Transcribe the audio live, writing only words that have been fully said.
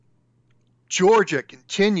Georgia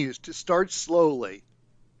continues to start slowly,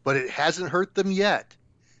 but it hasn't hurt them yet.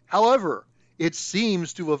 However, it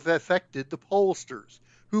seems to have affected the pollsters,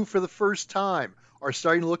 who for the first time are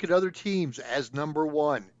starting to look at other teams as number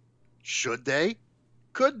one. Should they?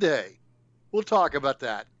 Could they? We'll talk about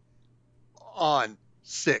that on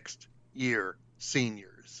Sixth Year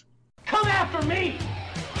Seniors. Come after me!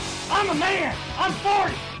 I'm a man! I'm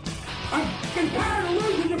 40! I'm tired of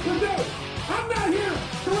losing to Purdue! I'm not here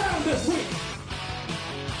to round this week!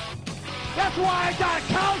 That's why I got a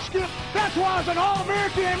scholarship! That's why I was an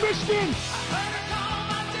All-American in Michigan! I heard her call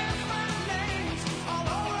my different names all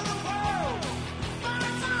over the world, but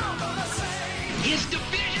it's all the same. It's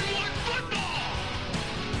Division I football!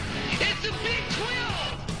 It's the Big 12!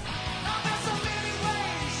 Now there's so many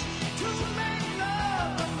ways to make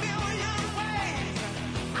love, a million ways.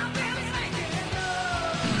 I've been thinking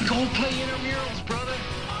enough. Go play intramurals, brother!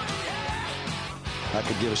 I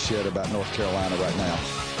could give a shit about North Carolina right now.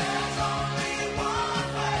 There's only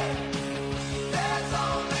one way. There's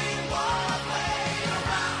only one way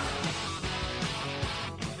around.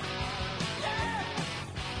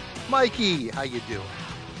 Mikey, how you doing?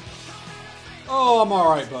 Oh, I'm all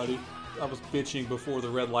right, buddy. I was bitching before the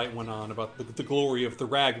red light went on about the glory of the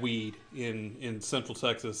ragweed in Central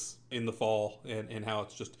Texas in the fall and how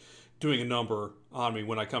it's just doing a number on me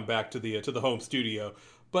when I come back to the home studio.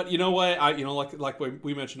 But you know what? Like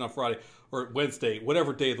we mentioned on Friday or Wednesday,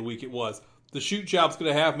 whatever day of the week it was, the shoot job's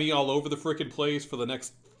going to have me all over the frickin' place for the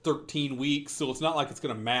next 13 weeks, so it's not like it's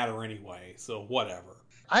going to matter anyway. So whatever.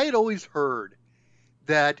 I had always heard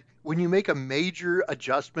that when you make a major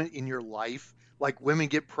adjustment in your life, like women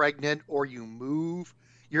get pregnant or you move,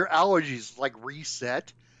 your allergies like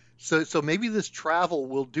reset. So maybe this travel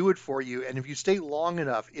will do it for you. And if you stay long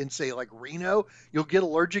enough in, say, like Reno, you'll get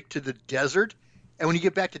allergic to the desert. And when you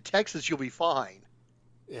get back to Texas, you'll be fine.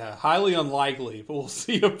 Yeah, highly unlikely, but we'll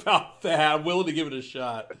see about that. I'm willing to give it a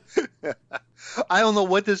shot. I don't know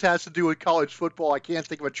what this has to do with college football. I can't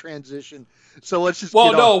think of a transition. So let's just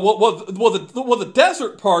the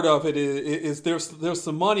desert part of it is there's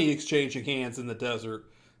some money exchanging hands in the desert.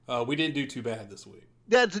 We didn't do too bad this week.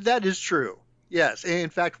 That is true. Yes, and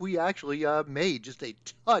in fact, we actually made just a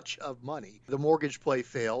touch of money. The mortgage play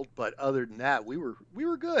failed, but other than that, we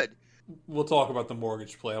were good. We'll talk about the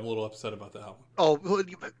mortgage play. I'm a little upset about that one. Oh,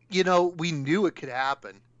 we knew it could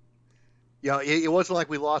happen. It wasn't like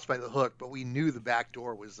we lost by the hook, but we knew the back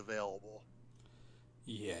door was available.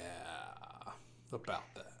 Yeah, about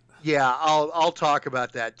that. Yeah, I'll talk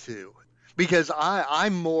about that too, because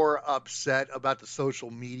I'm more upset about the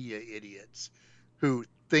social media idiots who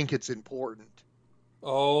think it's important.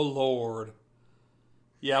 Oh Lord.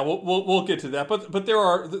 Yeah, we'll get to that, but there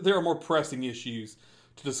are more pressing issues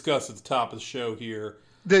to discuss at the top of the show here.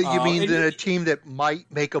 You mean than a team that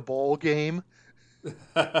might make a bowl game?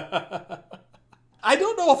 I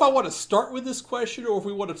don't know if I want to start with this question or if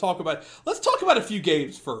we want to talk about... Let's talk about a few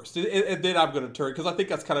games first, and then I'm going to turn, because I think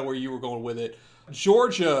that's kind of where you were going with it.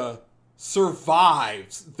 Georgia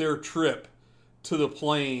survives their trip to the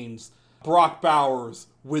Plains. Brock Bowers,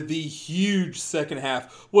 with the huge second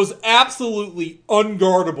half, was absolutely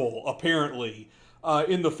unguardable, apparently,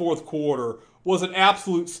 in the fourth quarter. Was an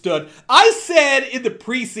absolute stud. I said in the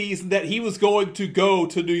preseason that he was going to go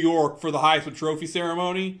to New York for the Heisman Trophy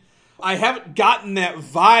ceremony. I haven't gotten that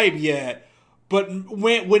vibe yet, but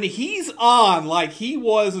when he's on like he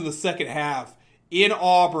was in the second half in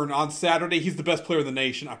Auburn on Saturday, he's the best player in the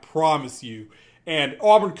nation, I promise you. And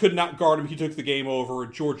Auburn could not guard him. He took the game over,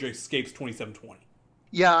 and Georgia escapes 27-20.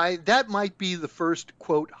 Yeah, that might be the first,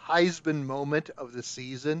 quote, Heisman moment of the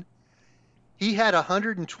season. He had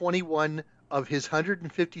 121 of his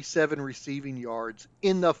 157 receiving yards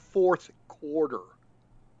in the fourth quarter.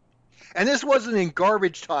 And this wasn't in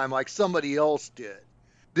garbage time like somebody else did.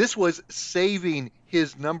 This was saving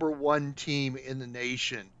his number one team in the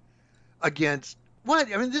nation against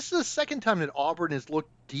what? I mean, this is the second time that Auburn has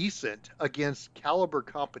looked decent against caliber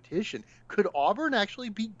competition. Could Auburn actually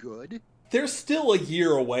be good? They're still a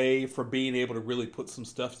year away from being able to really put some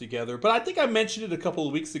stuff together. But I think I mentioned it a couple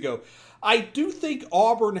of weeks ago. I do think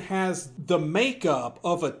Auburn has the makeup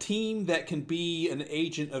of a team that can be an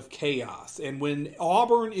agent of chaos. And when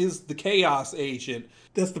Auburn is the chaos agent,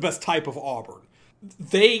 that's the best type of Auburn.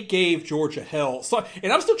 They gave Georgia hell.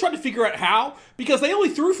 And I'm still trying to figure out how, because they only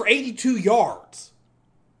threw for 82 yards.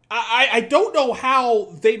 I don't know how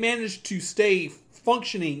they managed to stay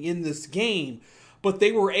functioning in this game, but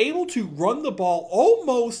they were able to run the ball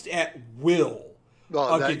almost at will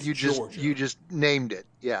against Georgia. You just named it,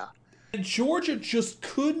 yeah. And Georgia just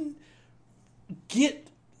couldn't get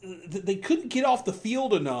off the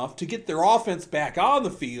field enough to get their offense back on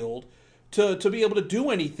the field to be able to do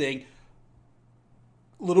anything.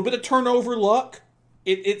 A little bit of turnover luck.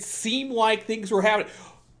 It seemed like things were happening.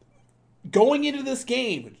 Going into this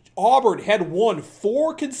game, Auburn had won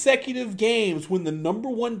 4 consecutive games when the number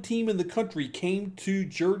 1 team in the country came to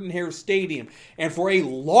Jordan-Hare Stadium. And for a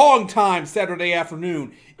long time Saturday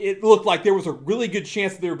afternoon, it looked like there was a really good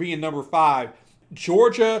chance that they were being number 5.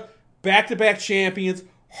 Georgia, back-to-back champions,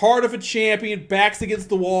 heart of a champion, backs against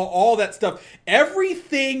the wall, all that stuff.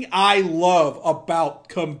 Everything I love about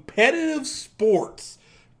competitive sports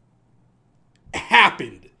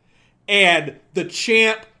happened. And the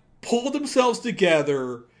champ pulled themselves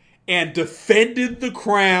together and defended the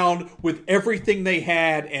crown with everything they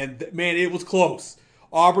had, and man, it was close.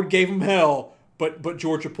 Auburn gave them hell, but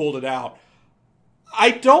Georgia pulled it out.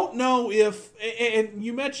 I don't know if, and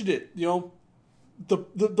you mentioned it,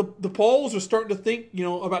 the polls are starting to think,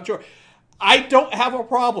 about Georgia. I don't have a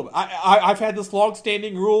problem. I've had this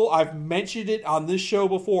long-standing rule. I've mentioned it on this show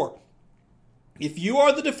before. If you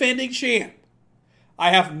are the defending champ,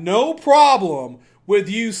 I have no problem with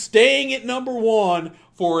you staying at number 1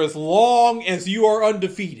 for as long as you are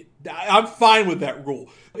undefeated. I'm fine with that rule.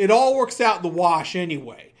 It all works out in the wash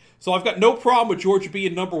anyway. So I've got no problem with Georgia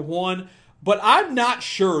being number 1, but I'm not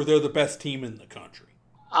sure they're the best team in the country.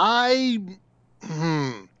 I'm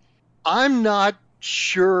not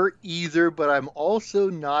sure either, but I'm also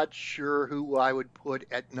not sure who I would put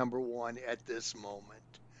at number 1 at this moment.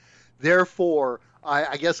 Therefore,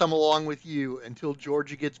 I guess I'm along with you. Until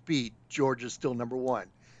Georgia gets beat, Georgia's still number 1.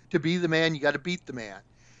 To be the man, you got to beat the man.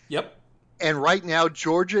 Yep. And right now,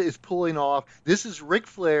 Georgia is pulling off. This is Ric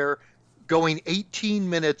Flair going 18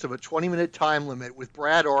 minutes of a 20-minute time limit with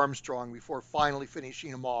Brad Armstrong before finally finishing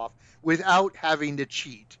him off without having to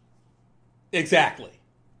cheat. Exactly.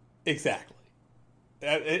 And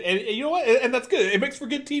you know what? And that's good. It makes for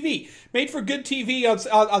good TV. Made for good TV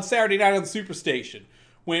on Saturday night on the Superstation.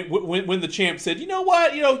 When the champ said, you know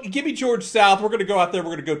what, give me George South. We're going to go out there.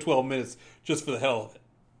 We're going to go 12 minutes just for the hell of it.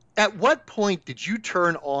 At what point did you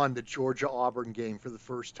turn on the Georgia-Auburn game for the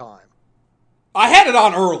first time? I had it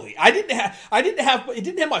on early. It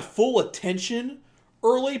didn't have my full attention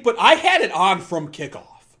early, but I had it on from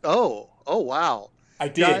kickoff. Oh wow. I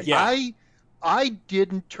did, yeah. I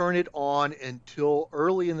didn't turn it on until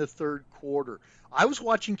early in the third quarter. I was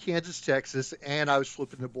watching Kansas, Texas, and I was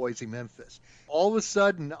flipping to Boise, Memphis. All of a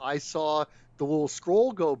sudden, I saw the little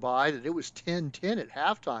scroll go by that it was 10-10 at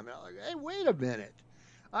halftime. And I'm like, hey, wait a minute.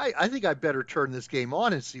 I think I better turn this game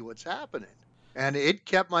on and see what's happening. And it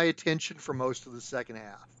kept my attention for most of the second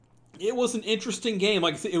half. It was an interesting game.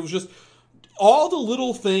 Like I said, it was just all the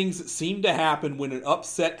little things that seemed to happen when an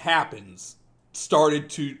upset happens started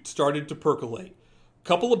to percolate. A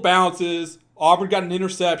couple of bounces. Auburn got an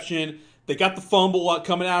interception. They got the fumble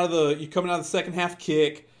coming out of the second half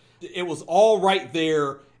kick. It was all right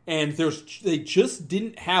there, and they just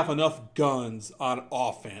didn't have enough guns on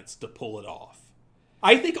offense to pull it off.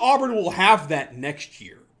 I think Auburn will have that next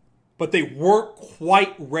year, but they weren't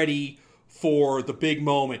quite ready for the big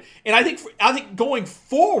moment. And I think going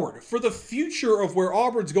forward, for the future of where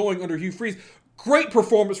Auburn's going under Hugh Freeze, great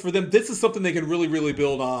performance for them. This is something they can really, really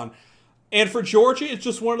build on. And for Georgia, it's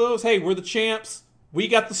just one of those, hey, we're the champs. We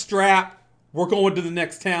got the strap. We're going to the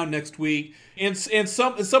next town next week. And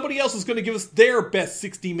somebody else is going to give us their best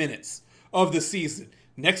 60 minutes of the season.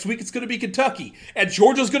 Next week, it's going to be Kentucky. And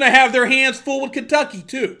Georgia's going to have their hands full with Kentucky,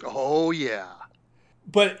 too. Oh, yeah.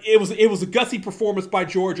 But it was a gutsy performance by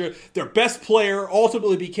Georgia. Their best player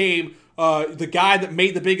ultimately became the guy that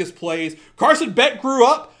made the biggest plays. Carson Beck grew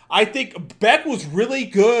up. I think Beck was really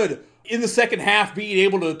good in the second half, being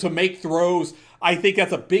able to make throws. I think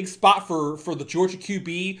that's a big spot for the Georgia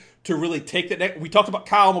QB to really take that next. We talked about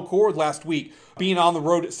Kyle McCord last week, being on the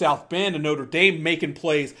road at South Bend and Notre Dame making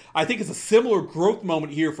plays. I think it's a similar growth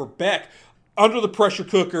moment here for Beck under the pressure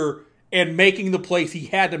cooker and making the plays he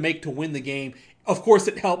had to make to win the game. Of course,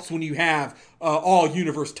 it helps when you have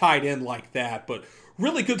all-universe tight end like that, but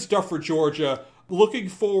really good stuff for Georgia. Looking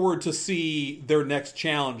forward to see their next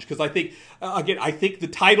challenge, because I think the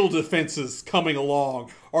title defenses coming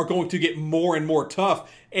along are going to get more and more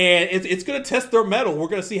tough, and it's going to test their mettle. We're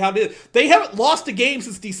going to see how it is. They haven't lost a game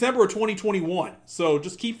since December of 2021, so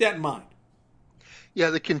just keep that in mind. Yeah,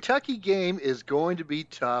 the Kentucky game is going to be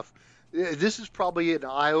tough. This is probably an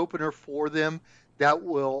eye-opener for them that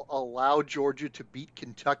will allow Georgia to beat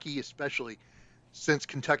Kentucky, especially since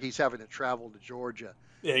Kentucky's having to travel to Georgia.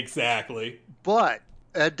 Exactly. But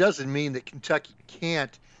that doesn't mean that Kentucky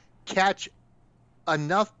can't catch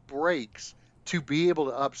enough breaks to be able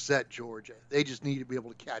to upset Georgia. They just need to be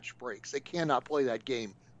able to catch breaks. They cannot play that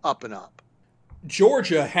game up and up.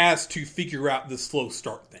 Georgia has to figure out the slow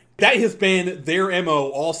start thing. That has been their MO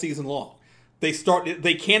all season long. They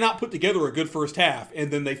cannot put together a good first half,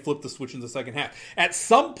 and then they flip the switch in the second half. At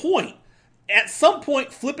some point,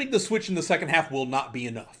 flipping the switch in the second half will not be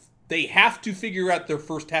enough. They have to figure out their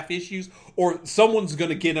first half issues, or someone's going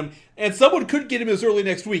to get them, and someone could get him as early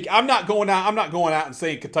next week. I'm not going out and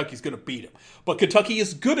saying Kentucky's going to beat him, but Kentucky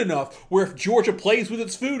is good enough where if Georgia plays with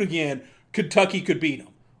its food again, Kentucky could beat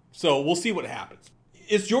them. So we'll see what happens.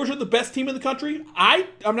 Is Georgia the best team in the country?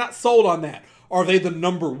 I'm not sold on that. Are they the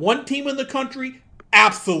number one team in the country?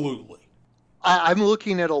 Absolutely. I'm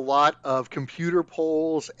looking at a lot of computer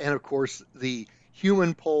polls and, of course, the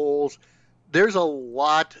human polls. There's a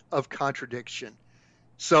lot of contradiction.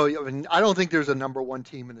 So, I mean, I don't think there's a number one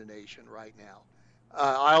team in the nation right now.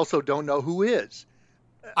 I also don't know who is.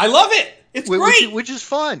 I love it. It's great. Which is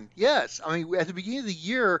fun, yes. I mean, at the beginning of the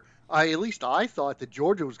year, at least I thought that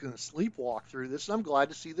Georgia was going to sleepwalk through this, and I'm glad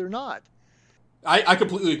to see they're not. I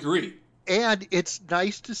completely agree. And it's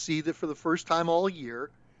nice to see that for the first time all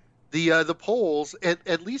year, the polls,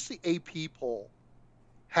 at least the AP poll,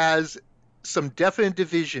 has some definite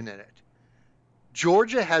division in it.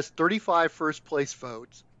 Georgia has 35 first-place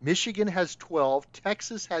votes. Michigan has 12.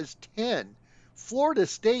 Texas has 10. Florida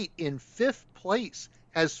State in 5th place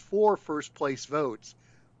has 4 first-place votes.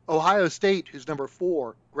 Ohio State, who's number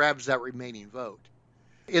 4, grabs that remaining vote.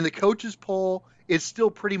 In the coaches poll, it's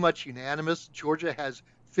still pretty much unanimous. Georgia has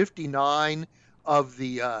 59 of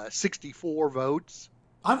the 64 votes.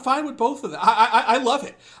 I'm fine with both of them. I love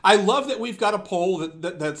it. I love that we've got a poll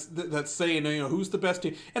that's saying, who's the best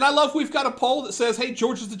team. And I love we've got a poll that says, hey,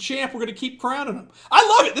 Georgia's the champ. We're going to keep crowning them. I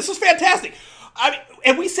love it. This is fantastic. I mean,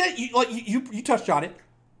 and we said, you touched on it.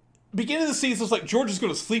 Beginning of the season, it's like Georgia's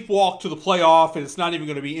going to sleepwalk to the playoff, and it's not even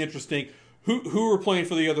going to be interesting. Who are playing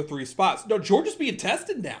for the other 3 spots? No, Georgia's being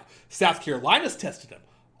tested now. South Carolina's tested them.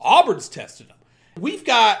 Auburn's tested them. We've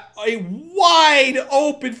got a wide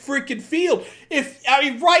open freaking field.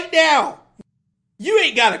 Right now, you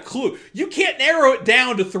ain't got a clue. You can't narrow it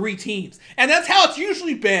down to 3 teams. And that's how it's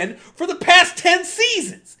usually been for the past 10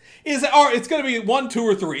 seasons. It's going to be 1, 2,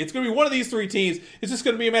 or 3. It's going to be one of these 3 teams. It's just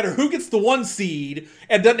going to be a matter of who gets the 1 seed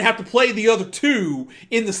and doesn't have to play the other 2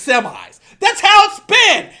 in the semis. That's how it's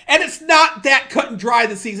been. And it's not that cut and dry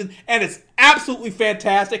this season. And it's absolutely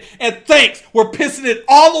fantastic. And thanks. We're pissing it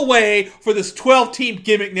all away for this 12-team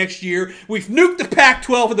gimmick next year. We've nuked the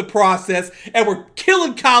Pac-12 in the process. And we're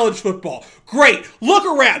killing college football. Great. Look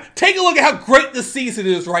around. Take a look at how great this season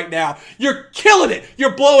is right now. You're killing it.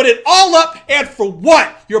 You're blowing it all up. And for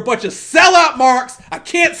what? You're a bunch of sellout marks. I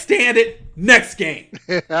can't stand it. Next game.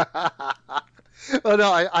 Oh,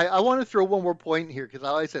 no, I want to throw one more point in here because,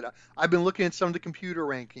 like I said, I've been looking at some of the computer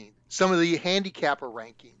rankings, some of the handicapper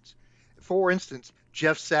rankings. For instance,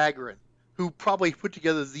 Jeff Sagarin, who probably put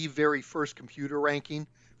together the very first computer ranking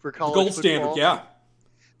for college gold football. Standard, yeah.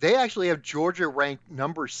 They actually have Georgia ranked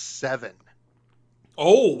number 7.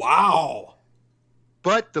 Oh, wow.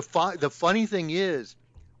 But the funny thing is,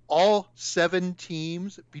 all 7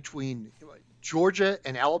 teams between Georgia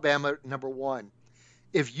and Alabama, number 1,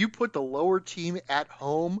 if you put the lower team at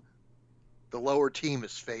home, the lower team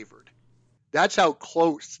is favored. That's how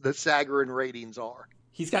close the Sagarin ratings are.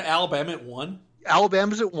 He's got Alabama at 1?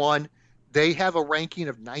 Alabama's at 1. They have a ranking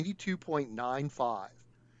of 92.95.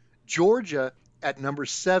 Georgia at number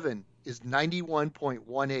 7 is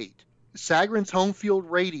 91.18. Sagarin's home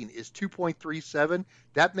field rating is 2.37.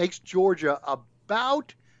 That makes Georgia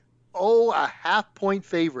about, a half-point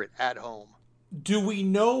favorite at home. Do we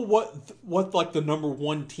know what like the number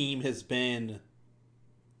 1 team has been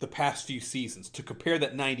the past few seasons to compare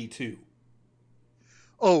that 92?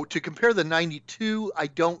 Oh, to compare the 92, I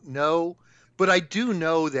don't know. But I do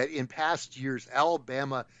know that in past years,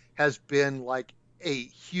 Alabama has been like a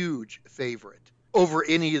huge favorite over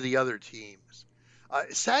any of the other teams.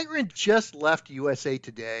 Sagarin just left USA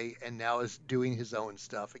Today and now is doing his own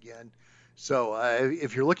stuff again. So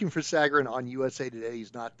if you're looking for Sagarin on USA Today,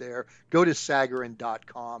 he's not there. Go to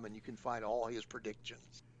Sagarin.com and you can find all his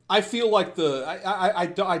predictions. I feel like I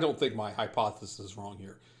don't think my hypothesis is wrong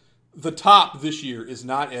here. The top this year is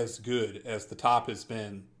not as good as the top has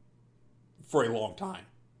been for a long time,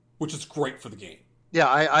 which is great for the game. Yeah,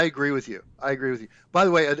 I agree with you. By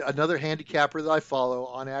the way, another handicapper that I follow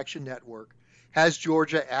on Action Network has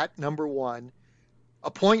Georgia at number 1, a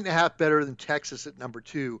 1.5 better than Texas at number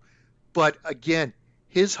 2. But again,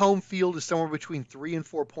 his home field is somewhere between 3 and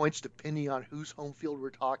 4 points, depending on whose home field we're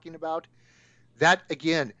talking about. That,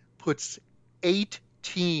 again, puts 8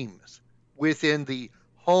 teams within the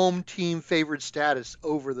home team favored status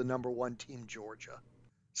over the number 1 team, Georgia.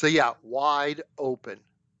 So, yeah, wide open.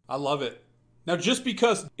 I love it. Now, just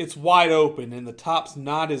because it's wide open and the top's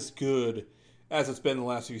not as good as it's been the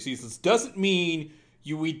last few seasons doesn't mean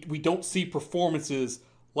we don't see performances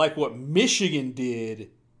like what Michigan did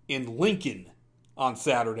in Lincoln on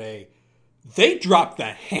Saturday. They dropped the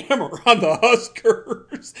hammer on the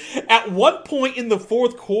Huskers. At one point in the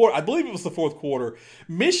fourth quarter, I believe it was the fourth quarter,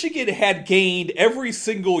 Michigan had gained every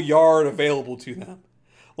single yard available to them.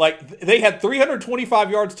 Like, they had 325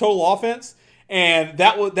 yards total offense, and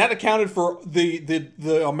that accounted for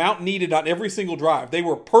the amount needed on every single drive. They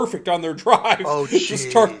were perfect on their drives to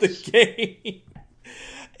start the game.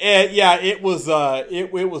 And yeah, it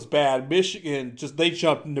was bad. Michigan they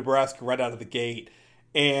jumped Nebraska right out of the gate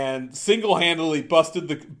and single-handedly busted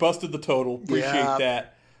the total. Appreciate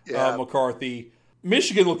that, McCarthy.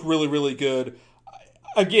 Michigan looked really, really good.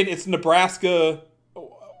 Again, it's Nebraska.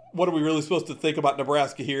 What are we really supposed to think about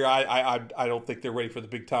Nebraska here? I don't think they're ready for the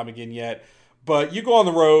big time again yet. But you go on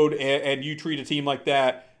the road and you treat a team like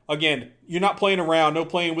that. Again, you're not playing around, no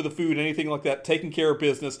playing with the food, anything like that, taking care of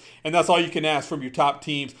business, and that's all you can ask from your top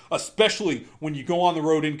teams, especially when you go on the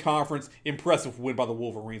road in conference. Impressive win by the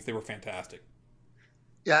Wolverines. They were fantastic.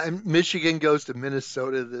 Yeah, and Michigan goes to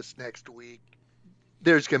Minnesota this next week.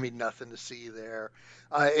 There's going to be nothing to see there,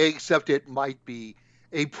 except it might be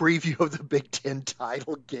a preview of the Big Ten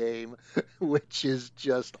title game, which is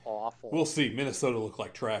just awful. We'll see. Minnesota looked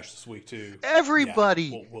like trash this week, too. Everybody.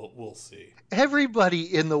 Yeah, we'll see.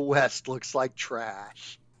 Everybody in the West looks like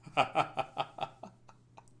trash.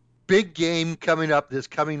 Big game coming up this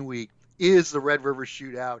coming week is the Red River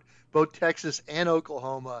Shootout. Both Texas and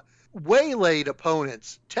Oklahoma waylaid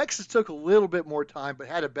opponents. Texas took a little bit more time, but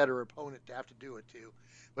had a better opponent to have to do it to.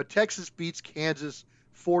 But Texas beats Kansas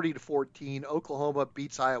 40-14. Oklahoma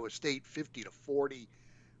beats Iowa State 50-40.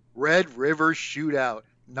 Red River Shootout,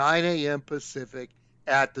 9 a.m. Pacific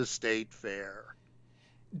at the State Fair.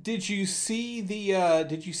 Did you see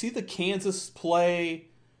the Kansas play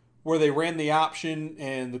where they ran the option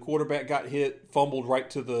and the quarterback got hit, fumbled right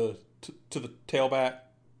to the tailback?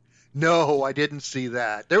 No, I didn't see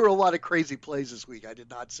that. There were a lot of crazy plays this week. I did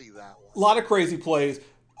not see that one. A lot of crazy plays.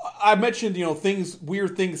 I mentioned,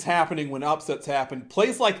 weird things happening when upsets happen.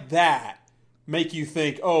 Plays like that make you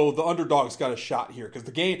think, oh, the underdog's got a shot here. Because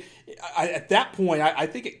the game, at that point, I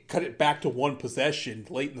think it cut it back to one possession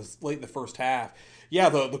late in the first half. Yeah,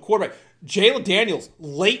 the quarterback, Jalen Daniels,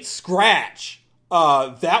 late scratch.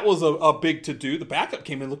 That was a big to-do. The backup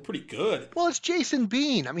came in and looked pretty good. Well, it's Jason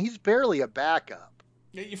Bean. I mean, he's barely a backup.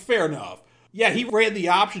 Yeah, fair enough. Yeah, he ran the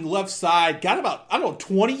option left side, got about,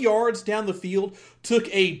 20 yards down the field,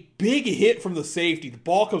 took a big hit from the safety. The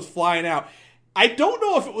ball comes flying out. I don't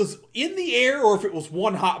know if it was in the air or if it was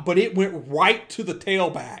one hop, but it went right to the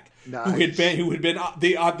tailback. Nice. who had been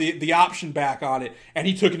the option back on it, and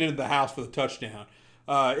he took it into the house for the touchdown.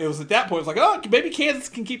 It was at that point, it was like, oh, maybe Kansas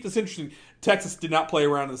can keep this interesting. Texas did not play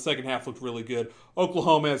around in the second half, looked really good.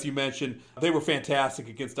 Oklahoma, as you mentioned, they were fantastic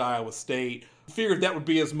against Iowa State. Figured that would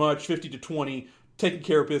be as much, 50-20, taking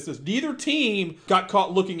care of business. Neither team got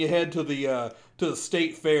caught looking ahead to the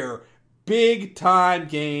State Fair. Big time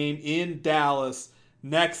game in Dallas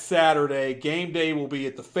next Saturday. Game day will be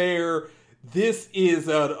at the fair. This is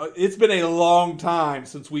it's been a long time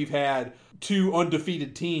since we've had two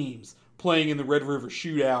undefeated teams playing in the Red River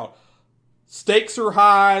Shootout. Stakes are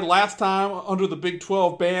high. Last time under the Big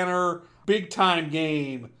 12 banner. Big time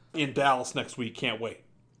game in Dallas next week. Can't wait.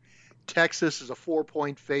 Texas is a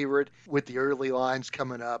 4-point favorite with the early lines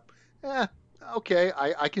coming up. Okay,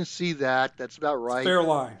 I can see that. That's about right.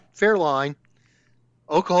 Fair line.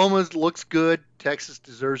 Oklahoma looks good. Texas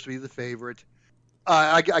deserves to be the favorite.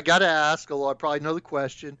 I got to ask, although I probably know the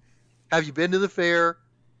question, have you been to the fair,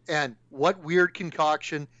 and what weird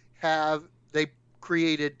concoction have they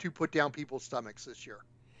created to put down people's stomachs this year?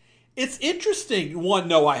 It's interesting. One,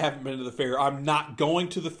 no, I haven't been to the fair. I'm not going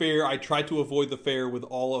to the fair. I try to avoid the fair with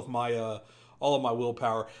all of my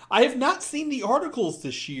willpower. I have not seen the articles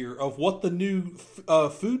this year of what the new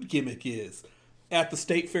food gimmick is at the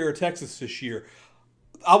State Fair of Texas this year.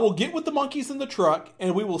 I will get with the monkeys in the truck,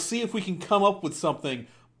 and we will see if we can come up with something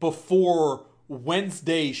before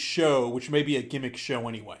Wednesday's show, which may be a gimmick show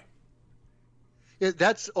anyway. Yeah,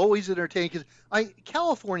 that's always entertaining because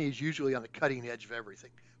California is usually on the cutting edge of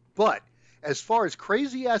everything. But as far as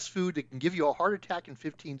crazy-ass food that can give you a heart attack in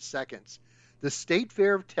 15 seconds, the State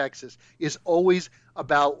Fair of Texas is always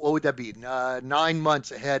about, what would that be, 9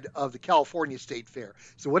 months ahead of the California State Fair.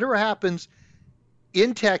 So whatever happens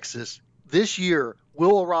in Texas this year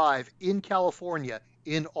will arrive in California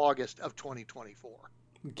in August of 2024.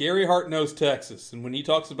 Gary Hart knows Texas, and when he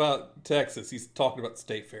talks about Texas, he's talking about the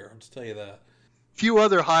State Fair. I'll just tell you that. Few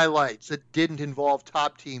other highlights that didn't involve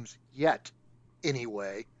top teams yet.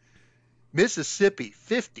 anyway. Mississippi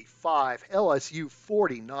 55, LSU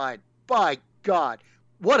 49. By God,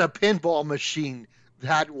 what a pinball machine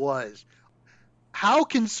that was. How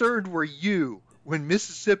concerned were you when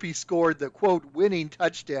Mississippi scored the, quote, winning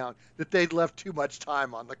touchdown that they'd left too much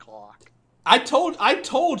time on the clock? I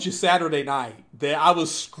told you Saturday night that I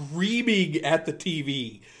was screaming at the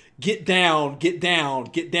TV, get down, get down,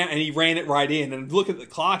 get down, and he ran it right in. And look at the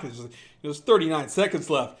clock, it was 39 seconds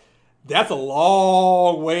left. That's a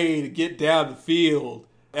long way to get down the field.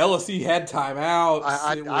 LSU had timeouts.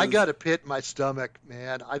 I got a pit in my stomach,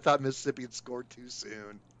 man. I thought Mississippi had scored too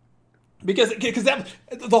soon. Because that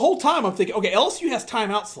the whole time I'm thinking, okay, LSU has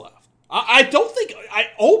timeouts left. I don't think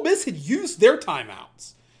Ole Miss had used their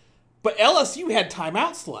timeouts, but LSU had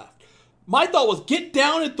timeouts left. My thought was get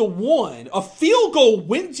down at the 1. A field goal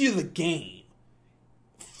wins you the game.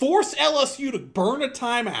 Force LSU to burn a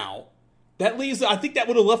timeout. That leaves, I think that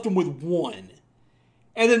would have left them with 1.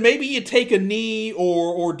 And then maybe you take a knee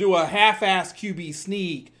or do a half-ass QB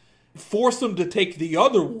sneak, force them to take the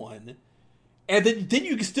other one, and then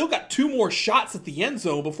you still got 2 more shots at the end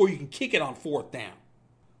zone before you can kick it on 4th down.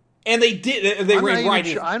 And they did. They ran right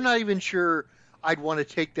in. I'm not even sure I'd want to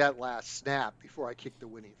take that last snap before I kick the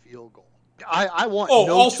winning field goal. I want time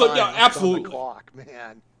left on the clock,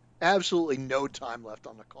 man. Absolutely no time left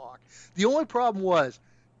on the clock. The only problem was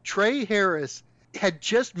Trey Harris had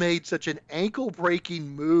just made such an ankle-breaking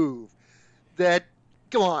move that,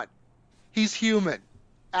 come on, he's human.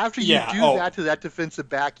 After you that to that defensive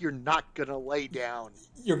back, you're not going to lay down.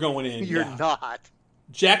 You're going in. You're not.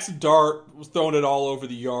 Jackson Dart was throwing it all over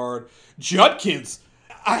the yard. Judkins,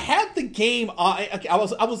 I had the game on.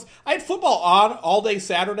 I had football on all day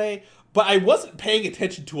Saturday, but I wasn't paying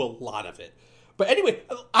attention to a lot of it. But anyway,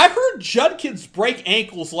 I heard Judkins break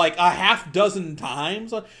ankles like a half dozen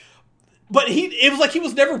times. But it was like he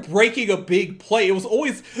was never breaking a big play. He was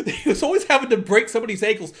always having to break somebody's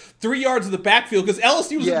ankles 3 yards in the backfield because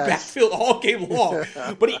LSU was in the backfield all game long.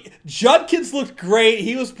 But Judkins looked great.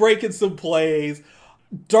 He was breaking some plays.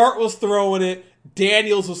 Dart was throwing it.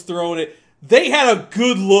 Daniels was throwing it. They had a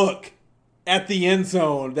good look at the end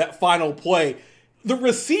zone, that final play. The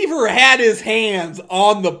receiver had his hands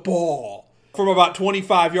on the ball from about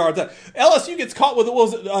 25 yards out. LSU gets caught with,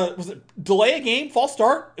 was it delay a game, false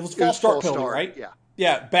start? It was false start penalty, right? Yeah.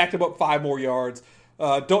 Yeah, backed him up 5 more yards.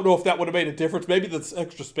 Don't know if that would have made a difference. Maybe this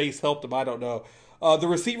extra space helped him. I don't know. The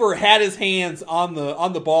receiver had his hands on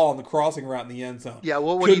the ball on the crossing route in the end zone. Yeah,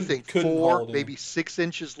 what do you think? 4, maybe 6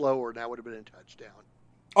 inches lower, and that would have been a touchdown.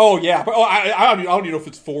 Oh, yeah. But I don't even know if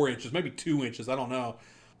it's 4 inches, maybe 2 inches. I don't know.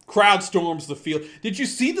 Crowd storms the field. Did you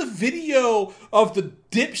see the video of the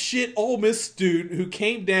dipshit Ole Miss student who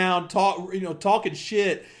came down talking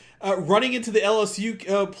shit, running into the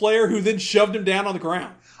LSU player who then shoved him down on the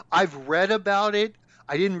ground? I've read about it.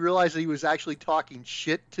 I didn't realize that he was actually talking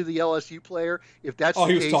shit to the LSU player. If that's the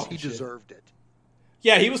case, he deserved it.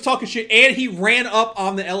 Yeah, he was talking shit, and he ran up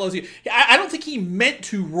on the LSU. I don't think he meant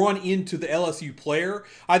to run into the LSU player.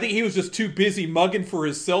 I think he was just too busy mugging for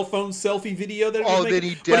his cell phone selfie video that he was making. Then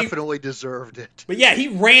he definitely deserved it. But yeah, he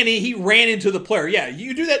ran into the player. Yeah,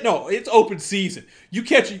 you do that. No, it's open season. You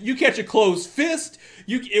catch a closed fist.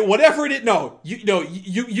 Whatever it is. No, you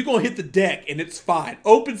gonna hit the deck and it's fine.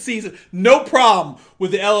 Open season, no problem with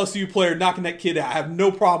the LSU player knocking that kid out. I have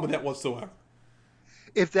no problem with that whatsoever.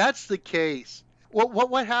 If that's the case.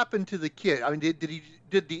 What happened to the kid? I mean,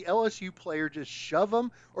 did the LSU player just shove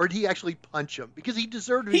him, or did he actually punch him? Because he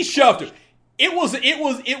deserved it. He shoved him. It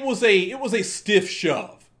was a stiff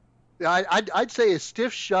shove. I'd say a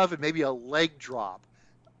stiff shove and maybe a leg drop.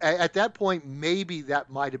 At that point, maybe that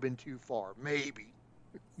might have been too far. Maybe.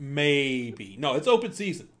 No, it's open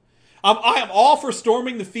season. I am all for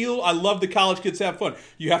storming the field. I love the college kids have fun.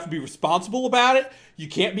 You have to be responsible about it. You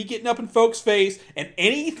can't be getting up in folks' face. And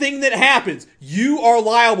anything that happens, you are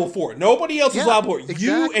liable for it. Nobody else is liable for it. Exactly.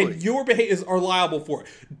 You and your behaviors are liable for it.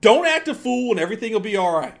 Don't act a fool and everything will be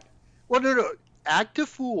all right. Well, no. Act a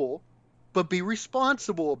fool, but be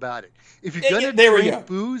responsible about it. If you're going to drink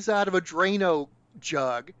booze out of a Drano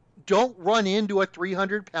jug, don't run into a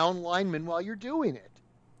 300-pound lineman while you're doing it.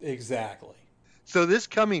 Exactly. So this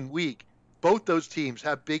coming week, both those teams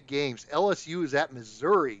have big games. LSU is at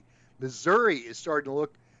Missouri. Missouri is starting to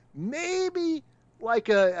look maybe like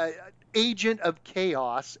a agent of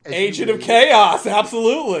chaos. Agent of chaos,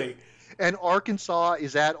 absolutely. And Arkansas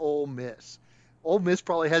is at Ole Miss. Ole Miss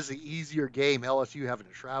probably has the easier game, LSU having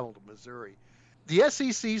to travel to Missouri. The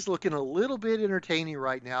SEC's looking a little bit entertaining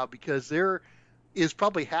right now because there is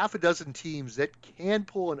probably half a dozen teams that can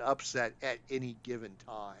pull an upset at any given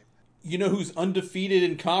time. You know who's undefeated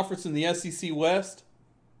in conference in the SEC West?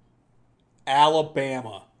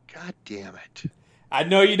 Alabama. God damn it. I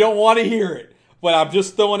know you don't want to hear it, but I'm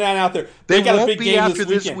just throwing that out there. They got a won't big be game after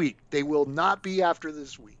this this week. They will not be after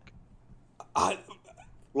this week. Uh,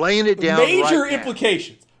 Laying it down Major right now.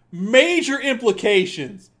 implications. Major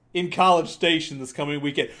implications in College Station this coming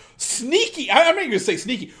weekend. Sneaky. I'm not even going to say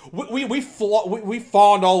sneaky. We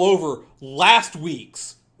fawned all over last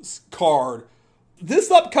week's card.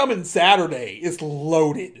 This upcoming Saturday is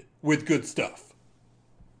loaded with good stuff.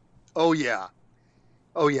 Oh yeah.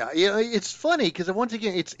 Oh yeah. Yeah, it's funny because once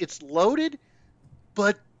again it's loaded,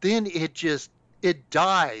 but then it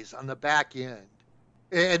dies on the back end.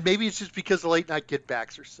 And maybe it's just because the late night get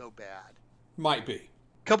backs are so bad. Might be.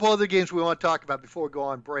 A couple other games we want to talk about before we go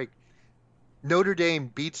on break. Notre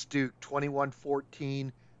Dame beats Duke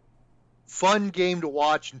 21-14. Fun game to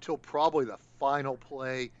watch until probably the final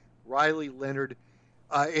play. Riley Leonard,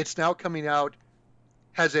 it's now coming out,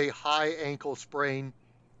 has a high ankle sprain.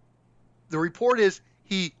 The report is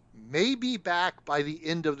he may be back by the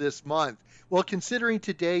end of this month. Well, considering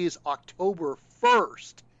today is October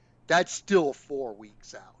 1st, that's still 4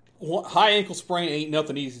 weeks out. High ankle sprain ain't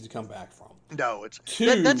nothing easy to come back from. No,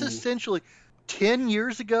 that's essentially 10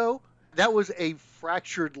 years ago. That was a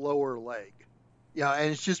fractured lower leg. Yeah,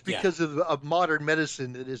 and it's just because of modern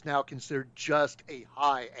medicine that is now considered just a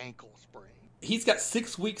high ankle sprain. He's got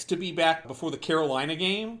 6 weeks to be back before the Carolina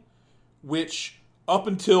game, which up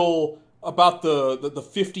until about the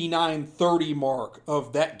 59-30 mark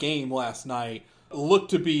of that game last night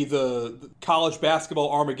looked to be the college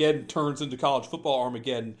basketball Armageddon turns into college football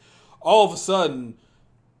Armageddon. All of a sudden,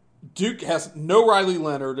 Duke has no Riley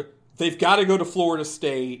Leonard. They've got to go to Florida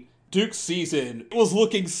State. Duke's season was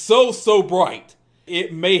looking so bright.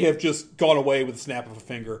 It may have just gone away with a snap of a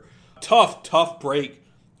finger. Tough break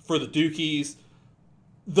for the Dukies.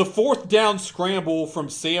 The fourth down scramble from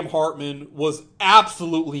Sam Hartman was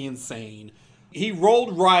absolutely insane. He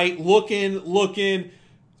rolled right, looking,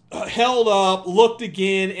 held up, looked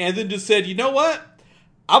again, and then just said, you know what?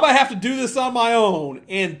 I'm going to have to do this on my own,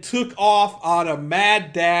 and took off on a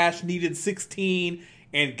mad dash, needed 16,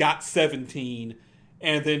 and got 17.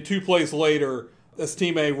 And then 2 plays later, his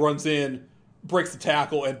teammate runs in, breaks the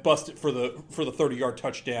tackle, and busts it for the 30-yard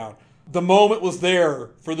touchdown. The moment was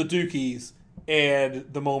there for the Dukies, and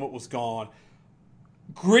the moment was gone.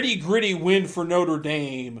 Gritty win for Notre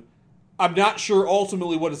Dame. I'm not sure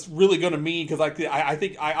ultimately what it's really going to mean, because I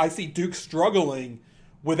think I see Duke struggling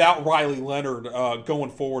without Riley Leonard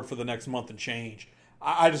going forward for the next month and change.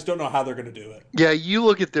 I just don't know how they're going to do it. Yeah, you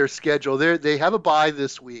look at their schedule. They have a bye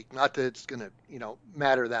this week. Not that it's going to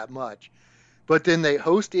matter that much, but then they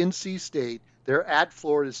host NC State. They're at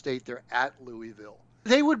Florida State. They're at Louisville.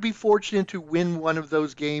 They would be fortunate to win one of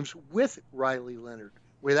those games with Riley Leonard.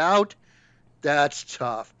 Without, that's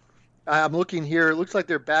tough. I'm looking here. It looks like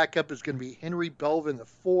their backup is going to be Henry Belvin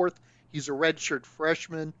IV. He's a redshirt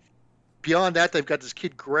freshman. Beyond that, they've got this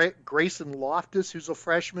kid Grayson Loftus, who's a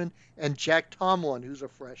freshman, and Jack Tomlin, who's a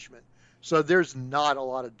freshman. So there's not a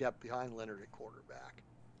lot of depth behind Leonard at quarterback.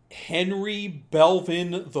 Henry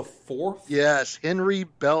Belvin the Fourth? Yes, Henry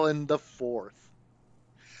Belvin the Fourth.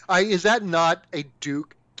 Is that not a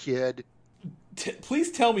Duke kid?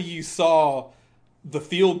 Please tell me you saw the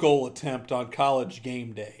field goal attempt on College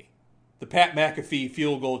Game Day. The Pat McAfee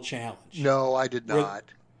field goal challenge. No, I did not.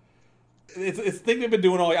 It's a thing they've been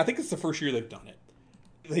doing all. I think it's the first year they've done it.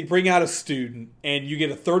 They bring out a student, and you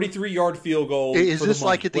get a 33-yard field goal. Is this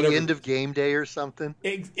like at the end of game day or something?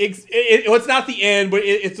 It's not the end, but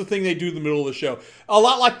it's the thing they do in the middle of the show. A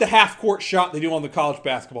lot like the half-court shot they do on the college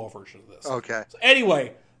basketball version of this. Okay. So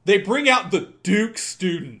anyway, they bring out the Duke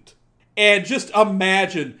student, and just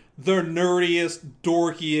imagine the nerdiest,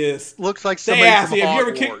 dorkiest. Looks like somebody from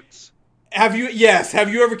Hogwarts. Have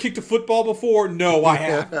you ever kicked a football before? No, I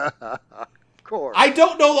haven't. Of course. I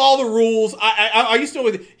don't know all the rules. I used to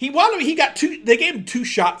know he got 2. They gave him 2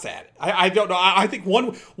 shots at it. I don't know. I think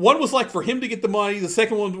one was like for him to get the money. The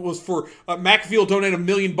second one was for McAfee will donate $1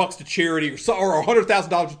 million to charity or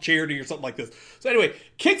 $100,000 to charity or something like this. So anyway,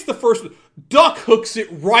 kicks the first one. Duck hooks it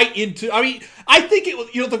right into. I mean, I think it was.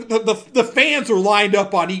 The fans are lined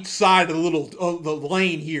up on each side of the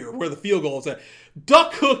lane here where the field goal is at.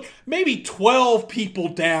 Duck hook, maybe 12 people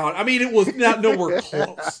down. I mean, it was nowhere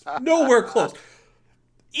close. Nowhere close.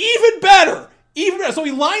 Even better. So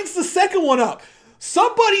he lines the second one up.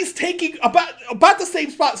 Somebody's taking, about the same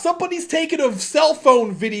spot, somebody's taking a cell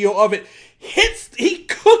phone video of it. He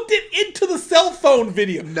cooked it into the cell phone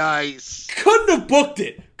video. Nice. Couldn't have booked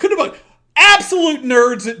it. Absolute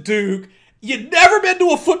nerds at Duke. You'd never been to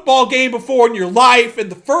a football game before in your life, and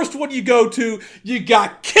the first one you go to, you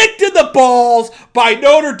got kicked in the balls by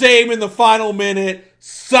Notre Dame in the final minute.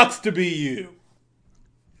 sucks to be you.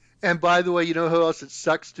 And by the way, you know who else it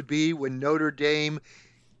sucks to be? When Notre Dame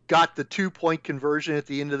got the 2-point conversion at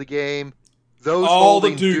the end of the game. Those All the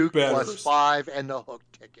holding Duke Duke plus bettors. 5 and the hook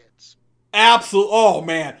tickets.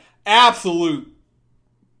 Absolute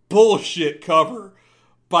bullshit cover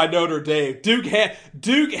by Notre Dame. Duke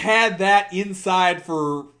had that inside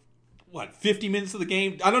for 50 minutes of the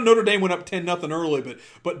game. I know Notre Dame went up 10-0 early,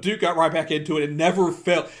 but Duke got right back into it and never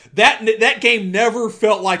felt that game never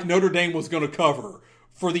felt like Notre Dame was going to cover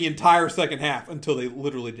for the entire second half until they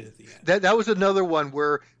literally did at the end. That was another one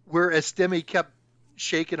where Estemi kept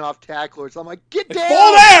shaking off tacklers. I'm like, get down!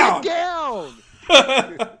 Fall down! Get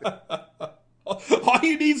down! All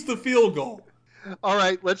you need is the field goal. All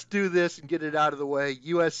right, let's do this and get it out of the way.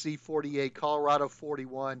 USC 48, Colorado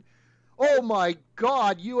 41. Oh my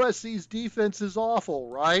God, USC's defense is awful,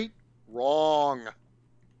 right? Wrong.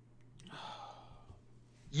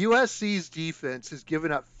 USC's defense has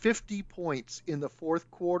given up 50 points in the fourth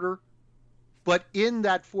quarter, but in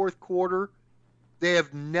that fourth quarter, they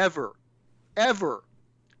have never, ever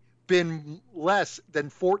been less than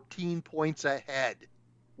 14 points ahead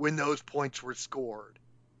when those points were scored.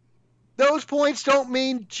 Those points don't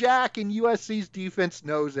mean jack, and USC's defense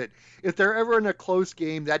knows it. If they're ever in a close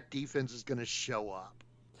game, that defense is going to show up.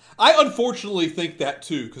 I unfortunately think that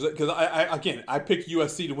too, because I picked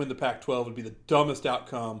USC to win the Pac-12. Would be the dumbest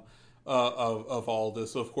outcome of all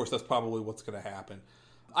this. So of course that's probably what's going to happen.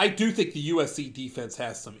 I do think the USC defense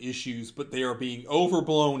has some issues, but they are being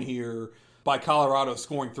overblown here by Colorado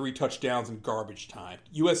scoring 3 touchdowns in garbage time.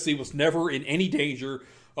 USC was never in any danger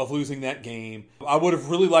of losing that game. I would have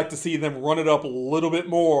really liked to see them run it up a little bit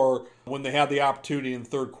more when they had the opportunity in the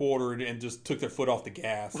third quarter and just took their foot off the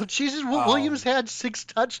gas. Well, Jesus, Williams had 6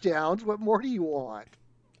 touchdowns. What more do you want?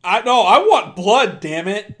 I want blood, damn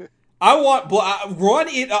it. I want blood. Run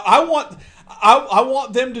it. I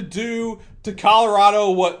want them to do to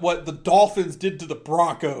Colorado what the Dolphins did to the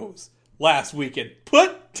Broncos last weekend.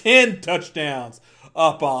 Put 10 touchdowns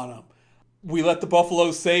up on them. We let the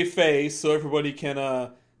Buffaloes save face so everybody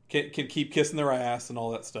can keep kissing their ass and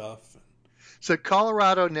all that stuff. So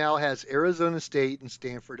Colorado now has Arizona State and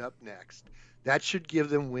Stanford up next. That should give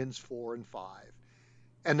them wins 4 and 5.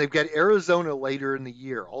 And they've got Arizona later in the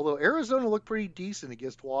year. Although Arizona looked pretty decent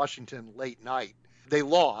against Washington late night. They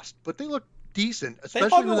lost, but they looked decent,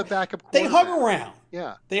 especially with the backup quarterback. They hung around.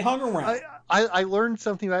 Yeah. They hung around. I learned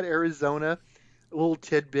something about Arizona, a little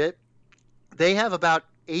tidbit. They have about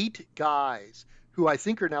 8 guys who I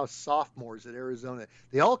think are now sophomores at Arizona.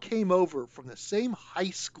 They all came over from the same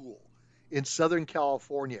high school in Southern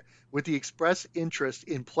California with the express interest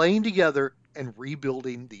in playing together and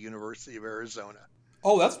rebuilding the University of Arizona.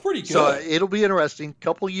 Oh, that's pretty good. So it'll be interesting.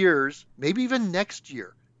 Couple years, maybe even next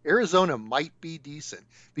year, Arizona might be decent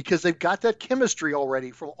because they've got that chemistry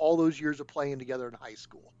already from all those years of playing together in high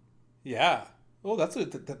school. Yeah. Oh, that's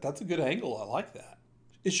a good angle. I like that.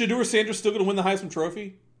 Is Shedeur Sanders still going to win the Heisman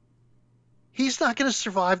Trophy? He's not going to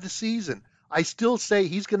survive the season. I still say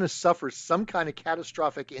he's going to suffer some kind of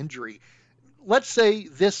catastrophic injury. Let's say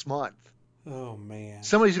this month. Oh, man.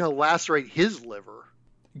 Somebody's going to lacerate his liver.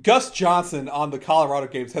 Gus Johnson on the Colorado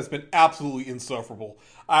games has been absolutely insufferable.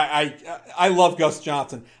 I love Gus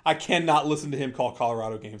Johnson. I cannot listen to him call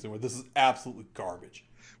Colorado games anymore. This is absolutely garbage.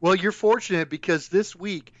 Well, you're fortunate because this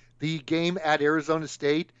week the game at Arizona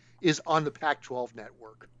State is on the Pac-12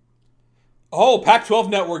 network. Oh, Pac-12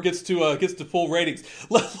 network gets to full ratings.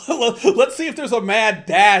 Let's see if there's a mad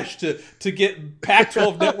dash to get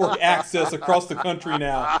Pac-12 network access across the country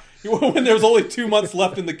now. When there's only 2 months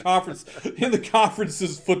left in the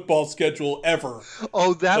conference's football schedule ever.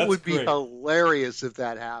 Oh, That's would be great. Hilarious if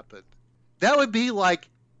that happened. That would be like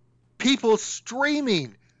people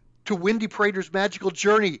streaming to Wendy Prater's Magical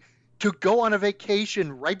Journey to go on a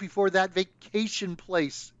vacation right before that vacation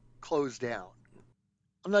place closed down.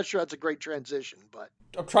 I'm not sure that's a great transition, but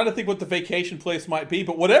I'm trying to think what the vacation place might be,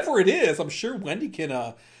 but whatever it is, I'm sure Wendy can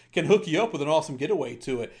hook you up with an awesome getaway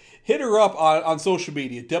to it. Hit her up on social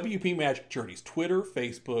media, WP Magic Journeys, Twitter,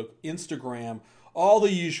 Facebook, Instagram, all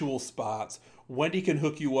the usual spots. Wendy can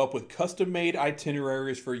hook you up with custom-made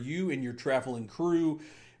itineraries for you and your traveling crew.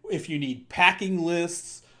 If you need packing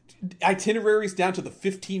lists, itineraries down to the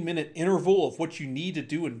 15-minute interval of what you need to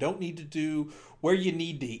do and don't need to do, where you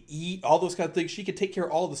need to eat, all those kind of things. She can take care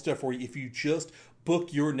of all the stuff for you if you just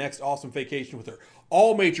book your next awesome vacation with her.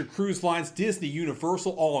 All major cruise lines, Disney,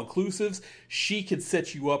 Universal, all-inclusives. She can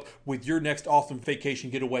set you up with your next awesome vacation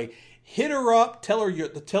getaway. Hit her up. Tell her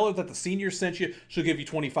that the senior sent you. She'll give you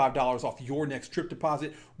 $25 off your next trip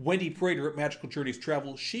deposit. Wendy Prater at Magical Journeys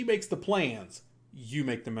Travel. She makes the plans. You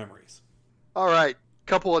make the memories. all right.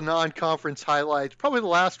 couple of non-conference highlights, probably the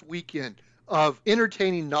last weekend of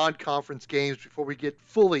entertaining non-conference games before we get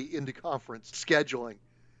fully into conference scheduling.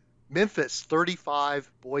 Memphis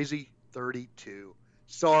 35, Boise 32.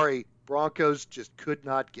 Sorry, Broncos just could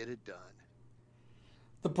not get it done.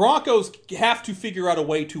 The Broncos have to figure out a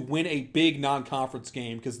way to win a big non-conference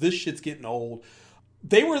game because this shit's getting old.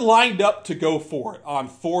 They were lined up to go for it on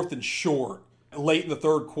 4th and short late in the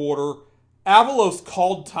third quarter. Avalos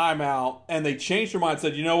called timeout, and they changed their mind and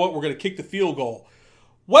said, you know what, we're going to kick the field goal.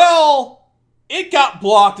 Well, it got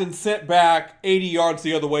blocked and sent back 80 yards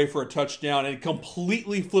the other way for a touchdown and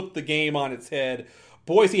completely flipped the game on its head.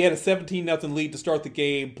 Boise had a 17-0 lead to start the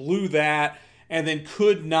game, blew that, and then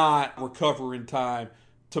could not recover in time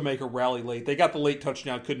to make a rally late. They got the late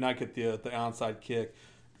touchdown, could not get the onside kick.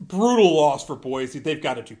 Brutal loss for Boise. They've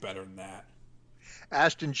got to do better than that.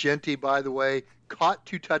 Ashton Genty, by the way, caught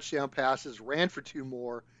 2 touchdown passes, ran for 2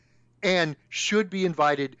 more, and should be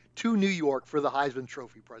invited to New York for the Heisman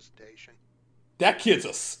Trophy presentation. That kid's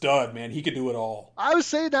a stud, man. He could do it all. I was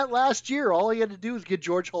saying that last year. All he had to do was get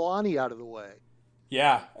George Holani out of the way.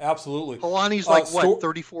 Yeah, absolutely. Holani's like,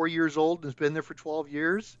 34 years old and has been there for 12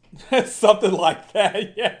 years? Something like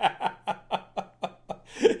that, yeah.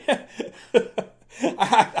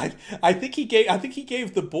 I think he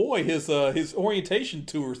gave the boy his orientation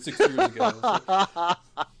tour 6 years ago.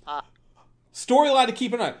 Storyline to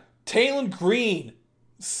keep an eye on. Talon Green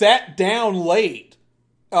sat down late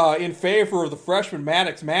in favor of the freshman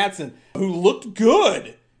Maddox Madsen, who looked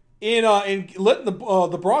good in letting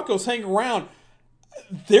the Broncos hang around.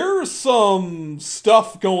 There's some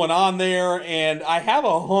stuff going on there, and I have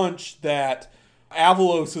a hunch that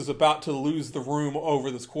Avalos is about to lose the room over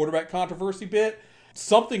this quarterback controversy bit.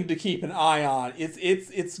 Something to keep an eye on.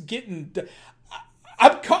 It's getting.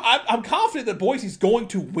 I'm confident that Boise's going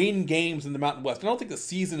to win games in the Mountain West. I don't think the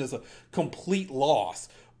season is a complete loss,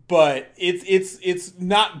 but it's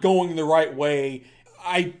not going the right way.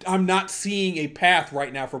 I'm not seeing a path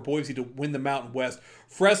right now for Boise to win the Mountain West.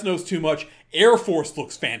 Fresno's too much. Air Force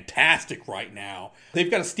looks fantastic right now.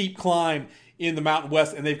 They've got a steep climb in the Mountain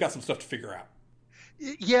West, and they've got some stuff to figure out.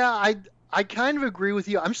 Yeah, I kind of agree with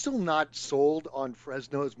you. I'm still not sold on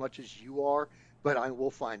Fresno as much as you are, but I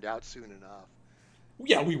will find out soon enough.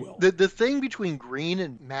 Yeah, we will. The thing between Green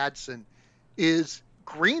and Madsen is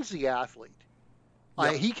Green's the athlete.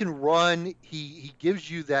 Yep. He can run. He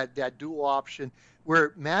gives you that dual option, where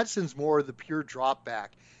Madsen's more of the pure drop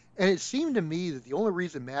back. And it seemed to me that the only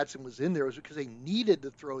reason Madsen was in there was because they needed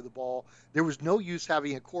to throw the ball. There was no use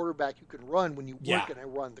having a quarterback who can run when you weren't going to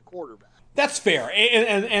run the quarterback. That's fair,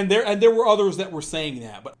 and there were others that were saying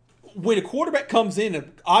that. But when a quarterback comes in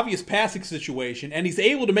an obvious passing situation and he's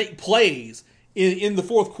able to make plays in the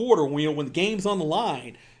fourth quarter, when the game's on the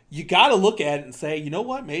line, you got to look at it and say, you know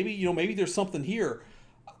what, maybe there's something here.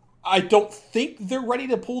 I don't think they're ready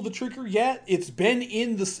to pull the trigger yet. It's been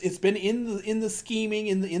in the scheming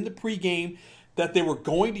in the pregame that they were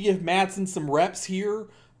going to give Madsen some reps here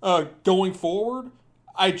going forward.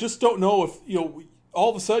 I just don't know if all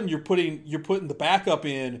of a sudden you're putting the backup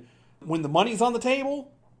in when the money's on the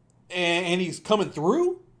table and he's coming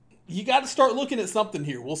through. You got to start looking at something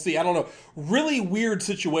here. We'll see. I don't know. Really weird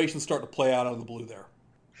situations start to play out of the blue there.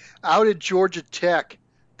 Out at Georgia Tech,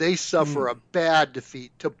 they suffer a bad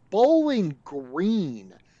defeat to Bowling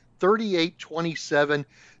Green, 38-27.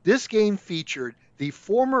 This game featured the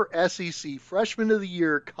former SEC Freshman of the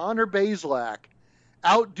Year, Connor Bazelak,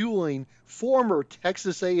 outdueling former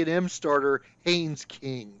Texas A&M starter Haynes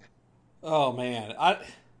King. Oh man,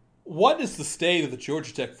 what is the state of the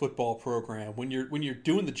Georgia Tech football program when you're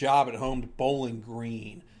doing the job at home to Bowling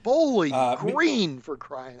Green? Bowling Green, for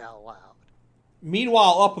crying out loud.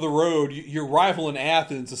 Meanwhile, up the road, your rival in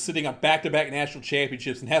Athens is sitting on back-to-back national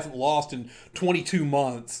championships and hasn't lost in 22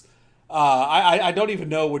 months. I don't even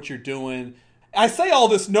know what you're doing. I say all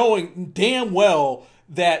this knowing damn well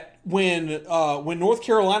that when North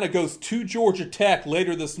Carolina goes to Georgia Tech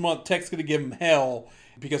later this month, Tech's going to give them hell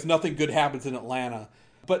because nothing good happens in Atlanta.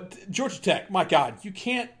 But Georgia Tech, my God, you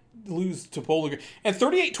can't lose to Bowling Green. And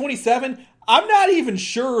 38-27, I'm not even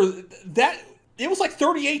sure that... It was like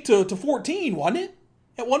 38-14, wasn't it?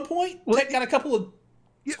 At one point, Tech got a couple of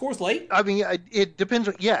scores late. I mean, it depends.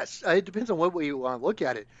 It depends on what way you want to look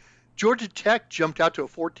at it. Georgia Tech jumped out to a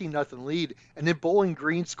 14-0 lead, and then Bowling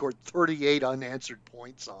Green scored 38 unanswered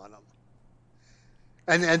points on them.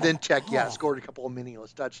 And then Tech, scored a couple of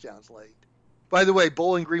meaningless touchdowns late. By the way,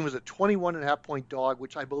 Bowling Green was a 21.5-point dog,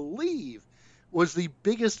 which I believe was the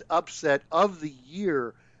biggest upset of the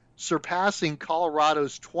year, surpassing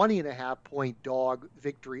Colorado's 20.5-point dog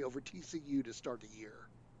victory over TCU to start the year.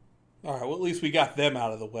 All right, well, at least we got them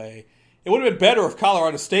out of the way. It would have been better if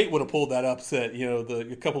Colorado State would have pulled that upset,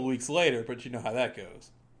 a couple of weeks later, but you know how that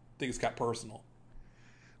goes. Things got personal.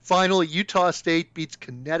 Finally, Utah State beats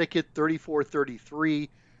Connecticut 34-33.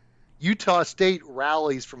 Utah State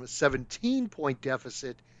rallies from a 17-point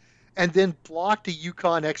deficit and then blocked a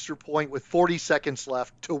UConn extra point with 40 seconds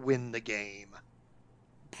left to win the game.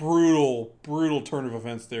 Brutal turn of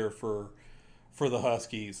events there for the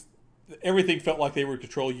Huskies. Everything felt like they were in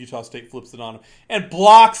control. Utah State flips it on them and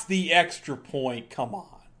blocks the extra point. Come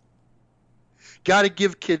on. Got to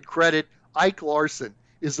give kid credit. Ike Larson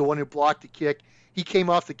is the one who blocked the kick. He came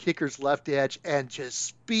off the kicker's left edge and just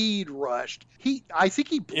speed rushed. I think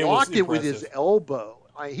he blocked it with his elbow.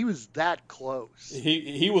 He was that close.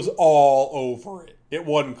 He was all over it. It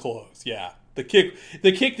wasn't close. Yeah, the kick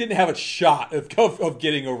didn't have a shot of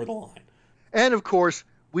getting over the line. And of course,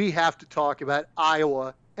 we have to talk about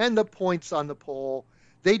Iowa and the points on the poll.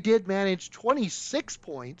 They did manage 26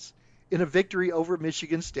 points in a victory over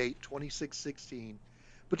Michigan State, 26-16,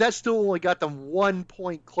 but that still only got them 1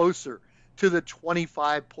 point closer to the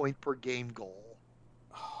 25-point per game goal.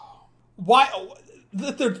 Why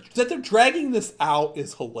that they're dragging this out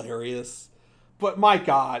is hilarious, but my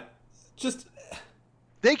God, just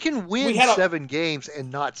they can win 7 games and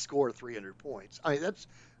not score 300 points. I mean, that's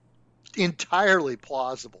entirely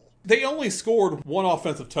plausible. They only scored 1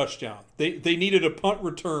 offensive touchdown. They needed a punt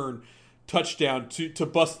return touchdown to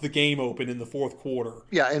bust the game open in the fourth quarter.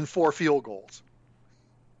 Yeah, and 4 field goals.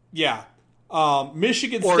 Yeah.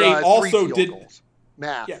 Michigan State also did goals.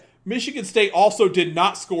 Math. Yeah. Michigan State also did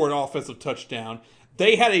not score an offensive touchdown.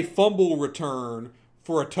 They had a fumble return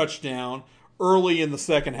for a touchdown early in the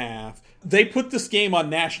second half. They put this game on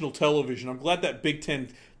national television. I'm glad that Big Ten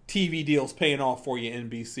TV deal's paying off for you,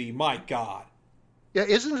 NBC. My God. Yeah,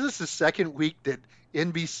 isn't this the second week that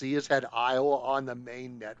NBC has had Iowa on the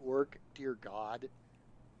main network? Dear God.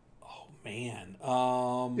 Oh, man.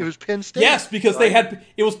 It was Penn State. Yes, because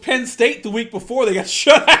it was Penn State the week before they got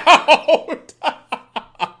shut out.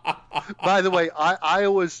 By the way,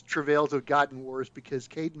 Iowa's travails have gotten worse because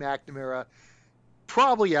Cade McNamara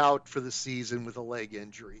probably out for the season with a leg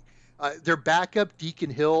injury. Their backup, Deacon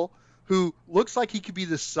Hill, who looks like he could be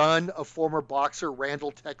the son of former boxer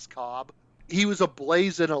Randall Tex Cobb. He was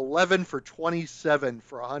ablazing 11 for 27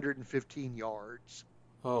 for 115 yards.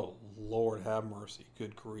 Oh, Lord have mercy.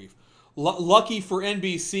 Good grief. Lucky for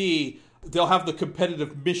NBC, they'll have the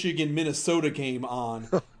competitive Michigan-Minnesota game on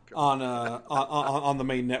the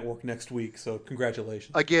main network next week. So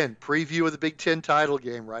congratulations. Again, preview of the Big Ten title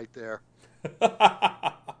game right there.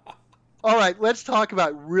 All right, let's talk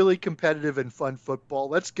about really competitive and fun football.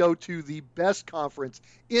 Let's go to the best conference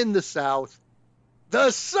in the South,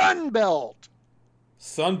 the Sun Belt.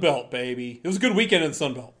 Sun Belt, baby. It was a good weekend in the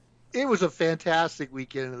Sun Belt. It was a fantastic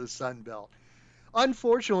weekend in the Sun Belt.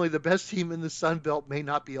 Unfortunately, the best team in the Sun Belt may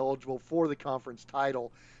not be eligible for the conference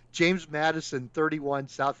title. James Madison, 31,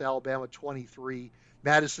 South Alabama, 23.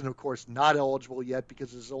 Madison, of course, not eligible yet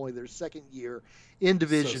because it's only their second year in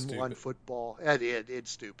Division I football.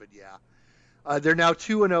 It's stupid, yeah. They're now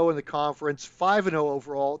 2-0 in the conference, 5-0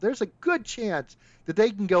 overall. There's a good chance that they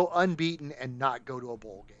can go unbeaten and not go to a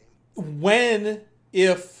bowl game.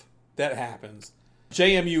 If that happens,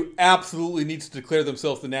 JMU absolutely needs to declare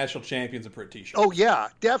themselves the national champions of print t-shirts. Oh, yeah,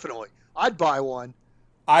 definitely. I'd buy one.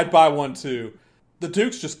 I'd buy one, too. The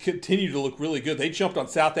Dukes just continue to look really good. They jumped on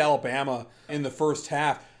South Alabama in the first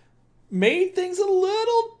half. Made things a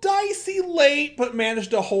little dicey late, but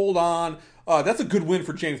managed to hold on. That's a good win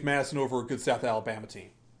for James Madison over a good South Alabama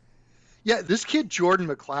team. Yeah, this kid, Jordan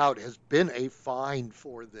McLeod, has been a find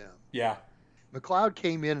for them. Yeah. McLeod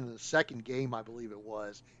came in the second game, I believe it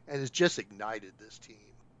was, and has just ignited this team.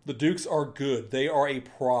 The Dukes are good. They are a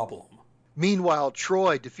problem. Meanwhile,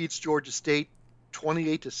 Troy defeats Georgia State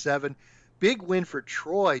 28-7. Big win for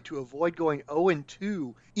Troy to avoid going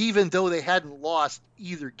 0-2, even though they hadn't lost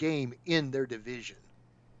either game in their division.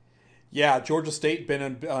 Yeah, Georgia State been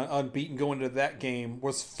unbeaten going into that game.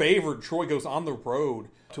 Was favored. Troy goes on the road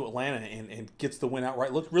to Atlanta and gets the win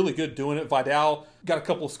outright. Looked really good doing it. Vidal got a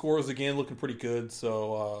couple of scores again, looking pretty good.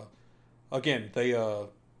 So, again, they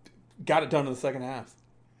got it done in the second half.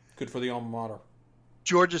 Good for the alma mater.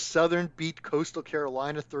 Georgia Southern beat Coastal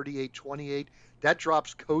Carolina 38-28. That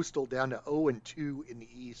drops Coastal down to 0-2 in the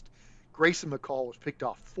East. Grayson McCall was picked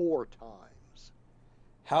off 4 times.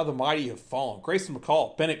 How the mighty have fallen. Grayson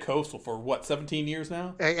McCall, been at Coastal for, 17 years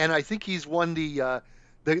now? And I think he's won the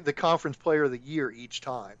Conference Player of the Year each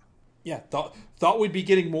time. Yeah, thought we'd be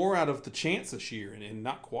getting more out of the chance this year, and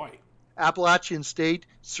not quite. Appalachian State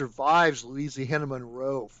survives Louisiana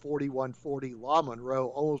Monroe 41-40. La Monroe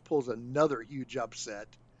almost pulls another huge upset.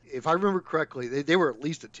 if I remember correctly, they were at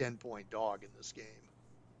least a 10-point dog in this game.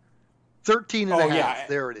 13 and a half. Yeah.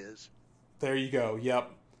 There it is. There you go.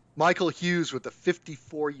 Yep. Michael Hughes with a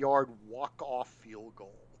 54-yard walk-off field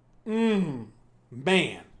goal.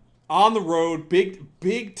 Man, on the road,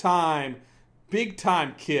 big time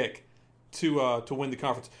kick to win the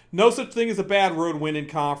conference. No such thing as a bad road win in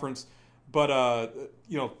conference, but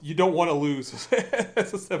you don't want to lose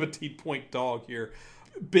as a 17-point dog here.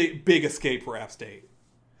 Big escape for App State.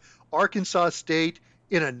 Arkansas State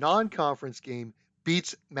in a non-conference game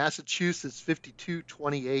beats Massachusetts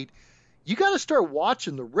 52-28. You got to start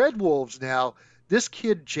watching the Red Wolves now. This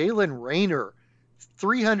kid, Jalen Rayner,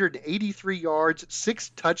 383 yards,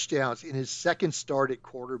 6 touchdowns in his second start at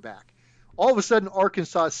quarterback. All of a sudden,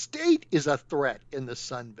 Arkansas State is a threat in the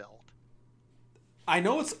Sun Belt. I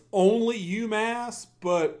know it's only UMass,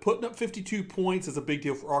 but putting up 52 points is a big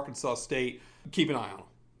deal for Arkansas State. Keep an eye on them.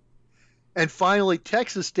 And finally,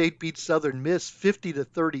 Texas State beats Southern Miss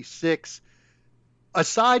 50-36.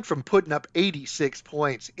 Aside from putting up 86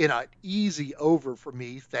 points in an easy over for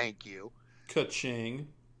me, thank you. Ka-ching.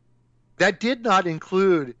 That did not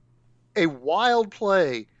include a wild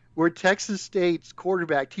play where Texas State's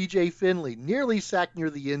quarterback, T.J. Finley, nearly sacked near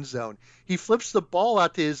the end zone. He flips the ball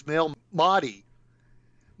out to his male, Mahdi.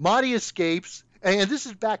 Mahdi escapes, and this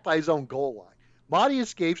is back by his own goal line. Mahdi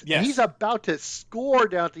escapes, yes. And he's about to score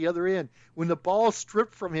down at the other end when the ball is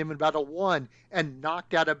stripped from him at about a 1 and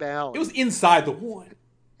knocked out of bounds. It was inside the 1.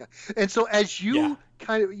 And so as you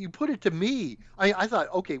you put it to me, I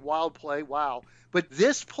thought, okay, wild play, wow. But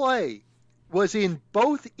this play was in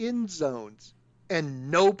both end zones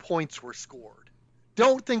and no points were scored.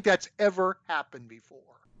 Don't think that's ever happened before.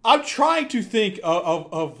 I'm trying to think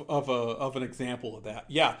of an example of that.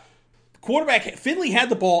 Yeah. Quarterback Finley had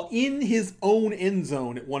the ball in his own end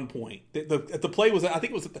zone at one point. The play was, I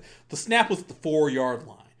think it was the snap was at the 4-yard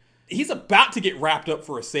line. He's about to get wrapped up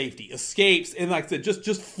for a safety, escapes, and like I said,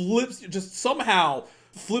 just somehow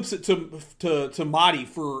flips it to Mahdi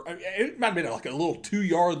for, it might have been like a little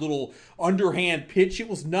 2-yard little underhand pitch. It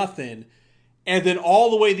was nothing. And then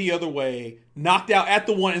all the way the other way, knocked out at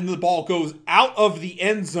the 1, and the ball goes out of the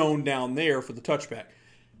end zone down there for the touchback.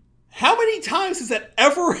 How many times has that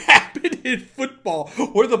ever happened in football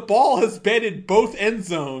where the ball has been in both end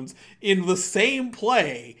zones in the same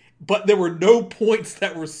play, but there were no points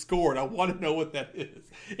that were scored? I want to know what that is.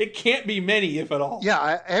 It can't be many, if at all.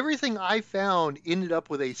 Yeah, everything I found ended up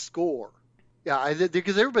with a score. Yeah,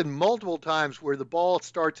 because there have been multiple times where the ball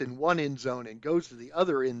starts in one end zone and goes to the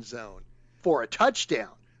other end zone for a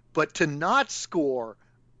touchdown. But to not score,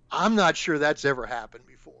 I'm not sure that's ever happened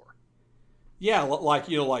before. Yeah, like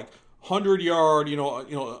 100-yard,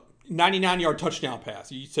 99-yard touchdown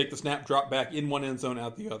pass. You take the snap, drop back in one end zone,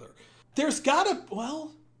 out the other. There's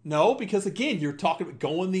no, because again, you're talking about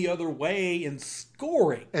going the other way and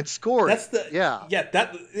scoring. That's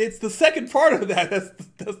it's the second part of that.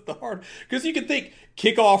 That's the hard, because you can think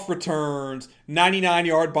kickoff returns,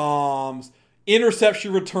 99-yard bombs,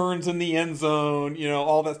 interception returns in the end zone,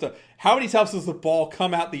 all that stuff. How many times does the ball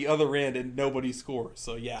come out the other end and nobody scores?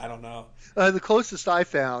 So, I don't know. The closest I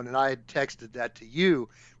found, and I had texted that to you,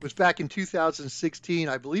 was back in 2016.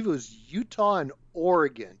 I believe it was Utah and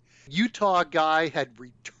Oregon. Utah guy had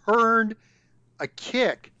returned a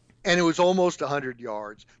kick, and it was almost 100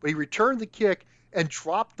 yards. But he returned the kick and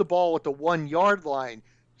dropped the ball at the 1-yard line,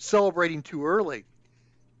 celebrating too early.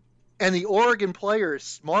 And the Oregon players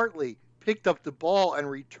smartly picked up the ball and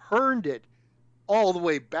returned it all the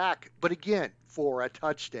way back, but again, for a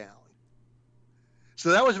touchdown. So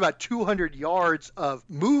that was about 200 yards of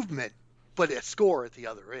movement, but a score at the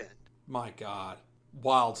other end. My God.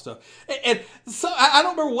 Wild stuff. And so I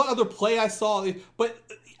don't remember what other play I saw, but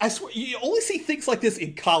I swear you only see things like this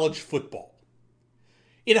in college football.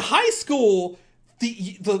 In high school,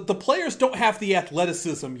 the players don't have the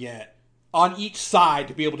athleticism yet on each side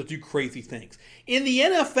to be able to do crazy things. In the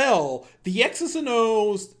NFL, the X's and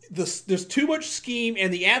O's, there's too much scheme,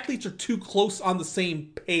 and the athletes are too close on the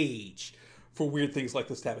same page for weird things like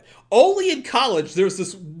this to happen. Only in college, there's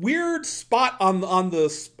this weird spot on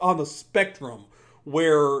the spectrum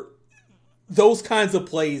where those kinds of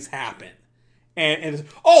plays happen. And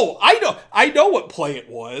I know what play it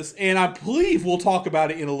was, and I believe we'll talk about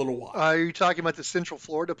it in a little while. Are you talking about the Central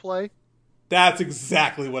Florida play? That's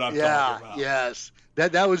exactly what I'm talking about. Yes.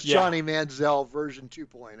 That was Johnny Manziel version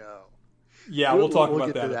 2.0. Yeah, we'll talk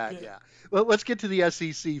about get to that. Yeah. Well, let's get to the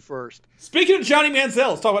SEC first. Speaking of Johnny Manziel,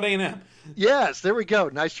 let's talk about A&M. Yes, there we go.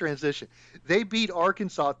 Nice transition. They beat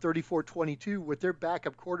Arkansas 34-22 with their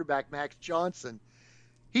backup quarterback, Max Johnson.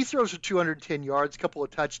 He throws for 210 yards, a couple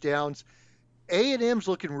of touchdowns. A&M's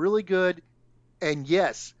looking really good. And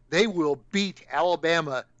yes, They will beat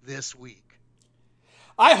Alabama this week.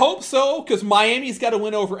 I hope so, because Miami's got to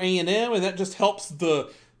win over A&M, and that just helps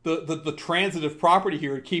the transitive property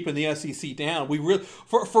here, keeping the SEC down. We really,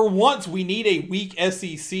 for once, we need a weak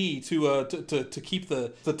SEC to keep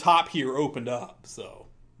the top here opened up. So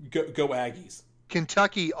go Aggies.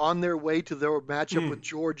 Kentucky on their way to their matchup with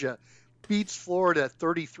Georgia beats Florida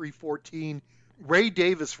 33-14. Ray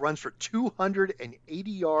Davis runs for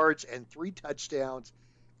 280 yards and 3 touchdowns,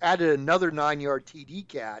 added another 9-yard TD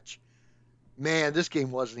catch. Man, this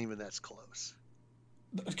game wasn't even that close.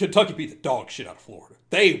 Kentucky beat the dog shit out of Florida.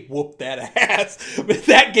 They whooped that ass. But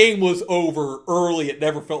that game was over early. It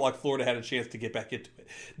never felt like Florida had a chance to get back into it.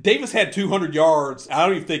 Davis had 200 yards. I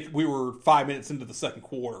don't even think we were 5 minutes into the second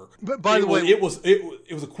quarter. But by the way, it was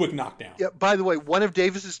a quick knockdown. Yeah. By the way, one of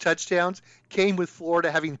Davis's touchdowns came with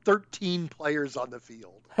Florida having 13 players on the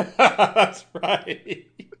field. That's right.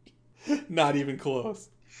 Not even close.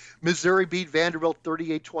 Missouri beat Vanderbilt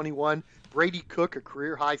 38-21. Brady Cook, a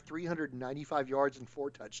career-high 395 yards and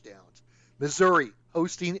 4 touchdowns. Missouri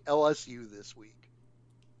hosting LSU this week.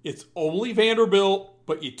 It's only Vanderbilt,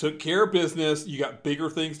 but you took care of business. You got bigger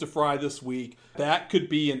things to fry this week. That could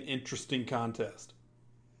be an interesting contest.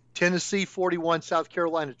 Tennessee 41, South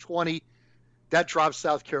Carolina 20. That drops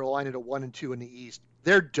South Carolina to 1-2 in the East.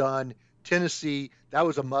 They're done. Tennessee, that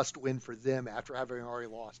was a must-win for them after having already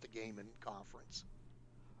lost a game in conference.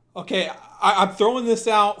 Okay, I'm throwing this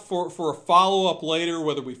out for a follow-up later,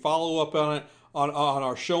 whether we follow up on it on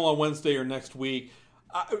our show on Wednesday or next week.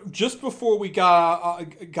 Just before we got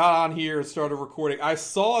on here and started recording, I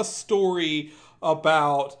saw a story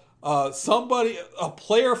about a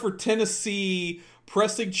player for Tennessee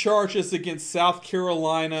pressing charges against South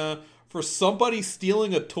Carolina for somebody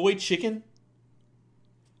stealing a toy chicken.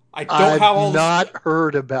 I've not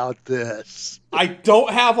heard about this. I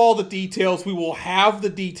don't have all the details. We will have the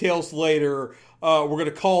details later. We're going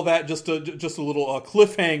to call that just a little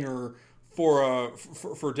cliffhanger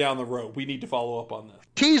for down the road. We need to follow up on this.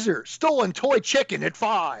 Teaser, stolen toy chicken at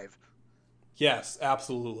 5. Yes,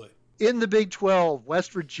 absolutely. In the Big 12,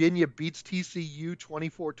 West Virginia beats TCU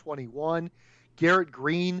 24-21. Garrett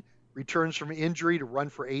Green returns from injury to run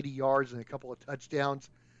for 80 yards and a couple of touchdowns.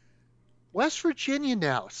 West Virginia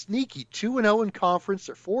now, sneaky, 2-0 in conference.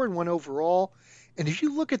 They're 4-1 overall. And if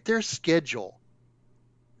you look at their schedule,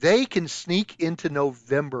 they can sneak into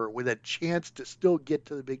November with a chance to still get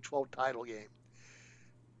to the Big 12 title game.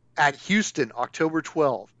 At Houston, October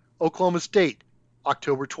 12. Oklahoma State,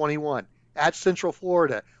 October 21. At Central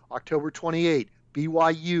Florida, October 28.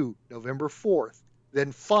 BYU, November 4th.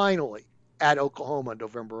 Then finally, at Oklahoma,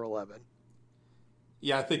 November 11.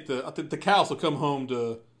 Yeah, I think the cows will come home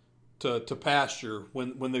to pasture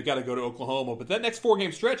when they've got to go to Oklahoma. But that next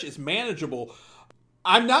 4-game stretch is manageable.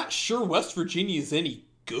 I'm not sure West Virginia is any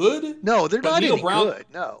good. No, they're not any good.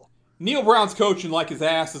 No. Neil Brown's coaching like his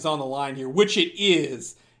ass is on the line here, which it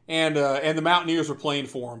is. And the Mountaineers are playing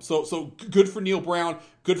for him. So good for Neil Brown.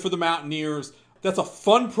 Good for the Mountaineers. That's a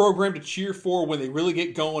fun program to cheer for when they really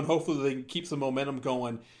get going. Hopefully they can keep some momentum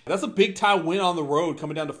going. That's a big-time win on the road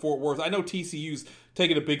coming down to Fort Worth. I know TCU's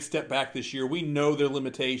taking a big step back this year. We know their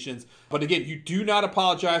limitations. But again, you do not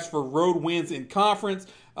apologize for road wins in conference,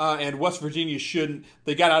 and West Virginia shouldn't.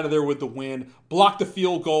 They got out of there with the win. Blocked the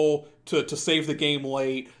field goal to save the game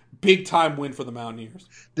late. Big-time win for the Mountaineers.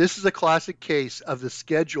 This is a classic case of the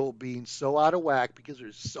schedule being so out of whack because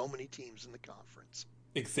there's so many teams in the conference.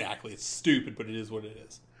 Exactly. It's stupid, but it is what it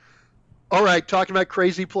is. All right, talking about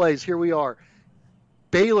crazy plays, here we are.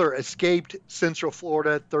 Baylor escaped Central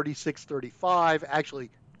Florida 36-35, actually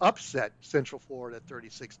upset Central Florida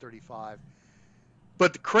 36-35.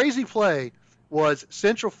 But the crazy play was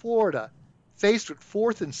Central Florida faced with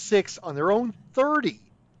 4th and 6 on their own 30.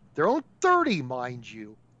 Their own 30, mind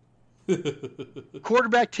you.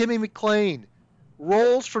 Quarterback Timmy McClain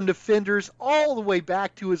rolls from defenders all the way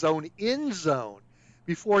back to his own end zone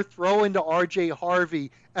before throwing to R.J.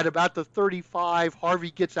 Harvey at about the 35.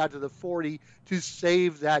 Harvey gets out to the 40 to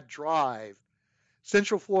save that drive.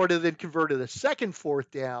 Central Florida then converted a second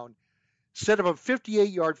 4th down, set up a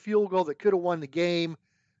 58-yard field goal that could have won the game,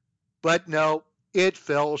 but no, it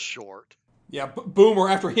fell short. Yeah, Boomer,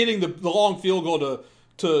 after hitting the long field goal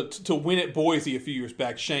to win at Boise a few years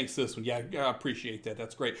back, shanks this one. Yeah, I appreciate that.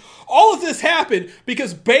 That's great. All of this happened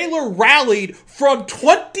because Baylor rallied from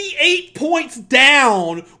 28 points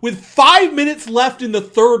down with 5 minutes left in the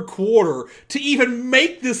third quarter to even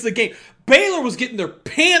make this a game. Baylor was getting their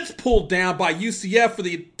pants pulled down by UCF for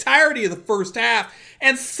the entirety of the first half,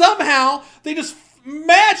 and somehow they just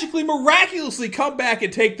magically, miraculously come back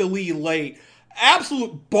and take the lead late.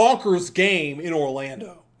 Absolute bonkers game in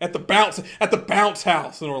Orlando. at the bounce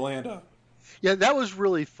house in Orlando. Yeah, that was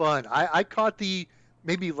really fun. I caught the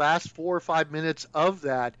maybe last 4 or 5 minutes of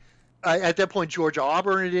that. At that point, Georgia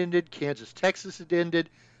Auburn had ended, Kansas Texas had ended.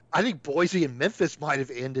 I think Boise and Memphis might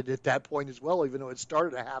have ended at that point as well, even though it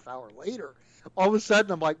started a half hour later. All of a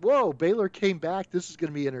sudden, I'm like, whoa, Baylor came back. This is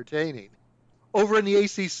going to be entertaining. Over in the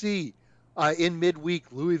ACC, in midweek,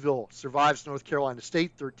 Louisville survives North Carolina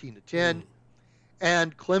State 13-10.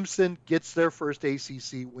 And Clemson gets their first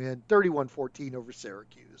ACC win, 31-14 over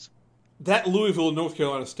Syracuse. That Louisville North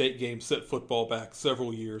Carolina State game set football back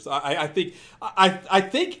several years. I think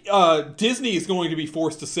Disney is going to be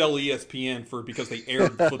forced to sell ESPN because they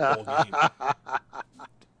aired the football game.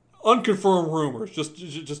 Unconfirmed rumors,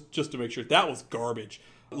 just to make sure. That was garbage.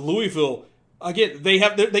 Louisville, again, they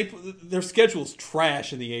have their schedule is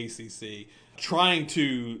trash in the ACC. Trying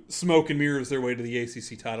to smoke and mirrors their way to the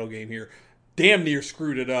ACC title game here. Damn near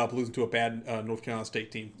screwed it up, losing to a bad North Carolina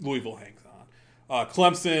State team. Louisville hangs on.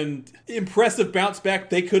 Clemson, impressive bounce back.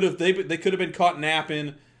 They could have been caught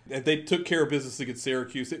napping. They took care of business against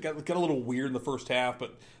Syracuse. It got a little weird in the first half,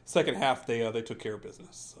 but second half they took care of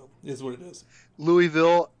business. So it is what it is.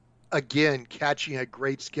 Louisville, again, catching a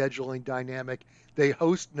great scheduling dynamic. They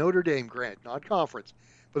host Notre Dame, Grant, not conference,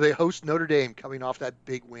 but they host Notre Dame coming off that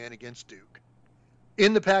big win against Duke.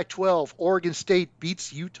 In the Pac-12, Oregon State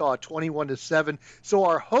beats Utah 21-7. So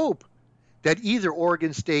our hope that either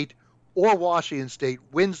Oregon State or Washington State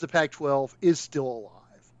wins the Pac-12 is still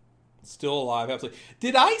alive. Still alive, absolutely.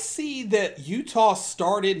 Did I see that Utah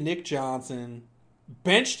started Nick Johnson,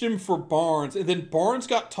 benched him for Barnes, and then Barnes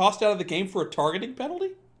got tossed out of the game for a targeting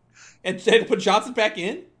penalty? And they had to put Johnson back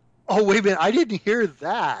in? Oh, wait a minute. I didn't hear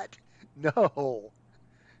that. No.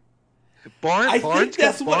 I think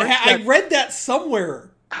that's what I read that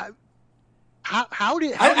somewhere. How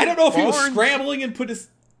did I don't know if he was Barnes... scrambling and put his...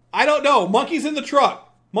 I don't know. Monkey's in the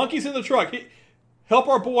truck. Help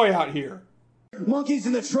our boy out here. Monkeys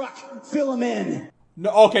in the truck. Fill him in.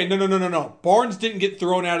 No. Barnes didn't get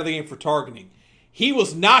thrown out of the game for targeting. He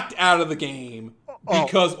was knocked out of the game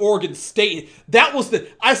because Oregon State... That was the...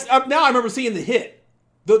 Now I remember seeing the hit.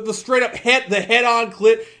 The straight up head on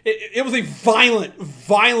clip. It was a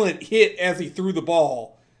violent hit as he threw the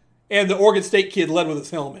ball, and the Oregon State kid led with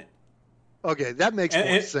his helmet. Okay, that makes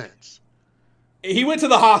more sense. He went to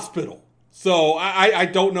the hospital, so I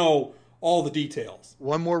don't know all the details.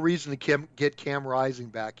 One more reason to get Cam Rising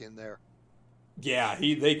back in there. Yeah,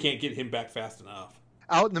 they can't get him back fast enough.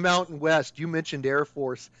 Out in the Mountain West, you mentioned Air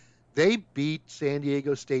Force. They beat San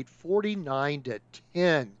Diego State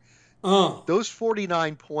 49-10. Those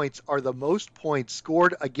 49 points are the most points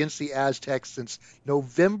scored against the Aztecs since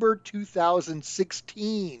November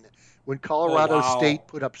 2016, when Colorado State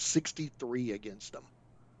put up 63 against them.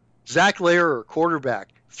 Zach Lehrer,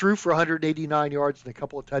 quarterback, threw for 189 yards and a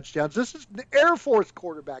couple of touchdowns. This is the Air Force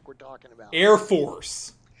quarterback we're talking about. Air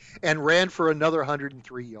Force. And ran for another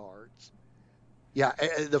 103 yards. Yeah,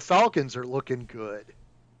 the Falcons are looking good.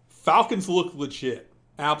 Falcons look legit.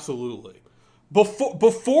 Absolutely.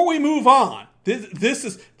 Before we move on, this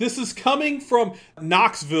is coming from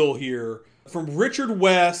Knoxville here, from Richard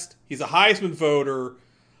West. He's a Heisman voter.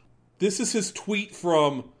 This is his tweet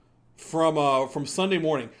from Sunday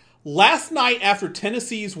morning. Last night after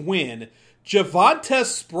Tennessee's win,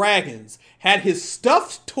 Javontes Spraggins had his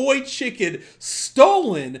stuffed toy chicken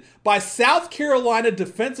stolen by South Carolina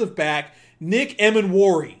defensive back Nick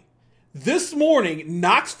Emenwari. This morning,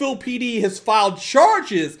 Knoxville PD has filed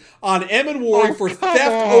charges on Emenwari for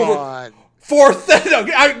theft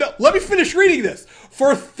let me finish reading this.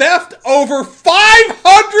 For theft over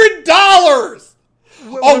 $500.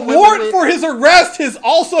 A warrant for his arrest has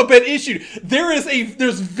also been issued.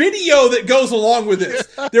 There's video that goes along with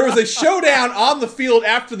this. There was a showdown on the field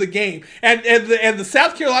after the game, and the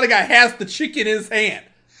South Carolina guy has the chicken in his hand.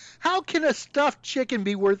 How can a stuffed chicken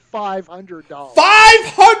be worth $500?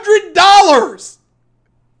 $500!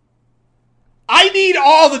 I need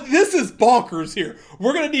this is bonkers here.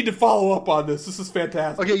 We're going to need to follow up on this. This is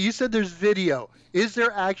fantastic. Okay, you said there's video. Is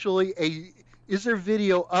there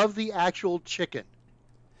video of the actual chicken?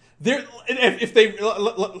 There,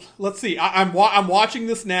 let's see. I'm watching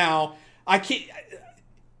this now. I can't.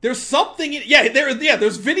 There's something.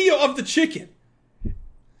 There's video of the chicken.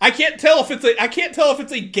 I can't tell if it's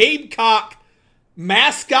a Gamecock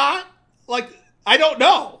mascot. Like, I don't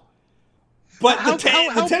know. But how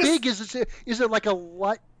big is this? Is it like a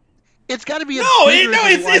what? It's got to be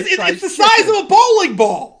it's the size of a bowling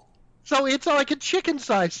ball. So it's like a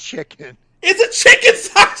chicken-sized chicken. It's a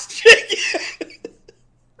chicken-sized chicken.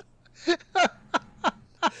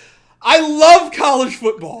 I love college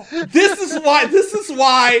football. This is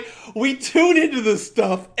why we tune into this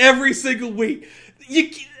stuff every single week.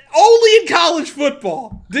 Only in college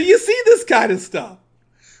football do you see this kind of stuff.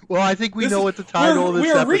 Well, I think we know what the title of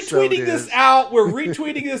this episode retweeting is. this out. We're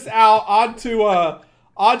retweeting this out onto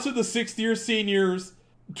the 6th year seniors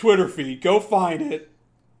Twitter feed. Go find it.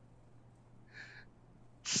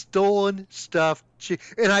 Stolen stuff.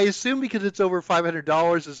 And I assume because it's over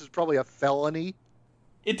 $500, this is probably a felony.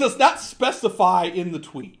 It does not specify in the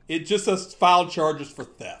tweet. It just says file charges for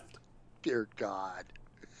theft. Dear God.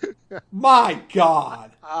 My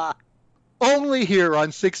God. Only here on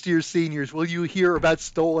 6th year seniors will you hear about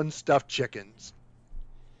stolen stuffed chickens.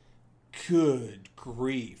 Good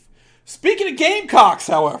grief. Speaking of Gamecocks,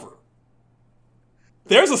 however,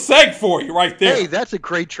 there's a seg for you right there. Hey, that's a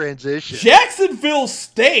great transition. Jacksonville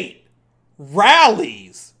State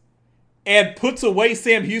rallies and puts away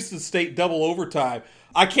Sam Houston State double overtime.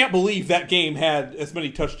 I can't believe that game had as many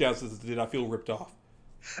touchdowns as it did. I feel ripped off.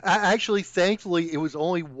 Actually, thankfully, it was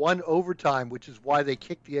only one overtime, which is why they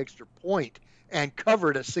kicked the extra point and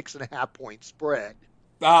covered a 6.5 point spread.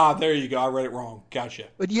 Ah, there you go. I read it wrong. Gotcha.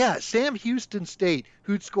 But yeah, Sam Houston State,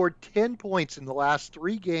 who'd scored 10 points in the last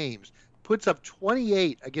 3 games, puts up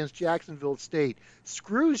 28 against Jacksonville State,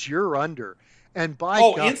 screws your under. And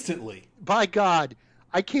instantly. By God,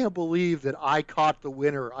 I can't believe that I caught the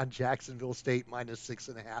winner on Jacksonville State minus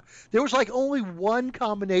 6.5. There was like only one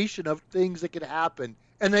combination of things that could happen,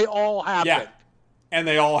 and they all happened. Yeah, and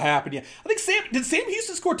they all happened. Yeah, I think did Sam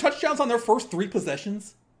Houston score touchdowns on their first 3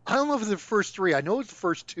 possessions? I don't know if it's the first 3. I know it's the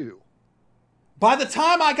first 2. By the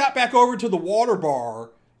time I got back over to the water bar,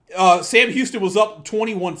 Sam Houston was up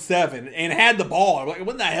 21-7 and had the ball. I'm like,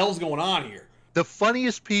 what the hell's going on here? The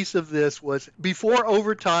funniest piece of this was before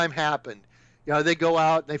overtime happened, they go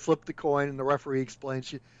out and they flip the coin and the referee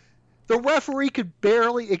explains. The referee could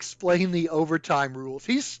barely explain the overtime rules.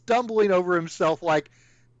 He's stumbling over himself like,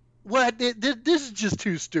 what? This is just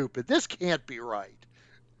too stupid. This can't be right.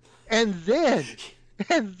 And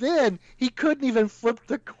then he couldn't even flip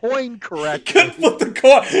the coin correctly. He couldn't flip the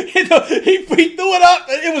coin. He threw it up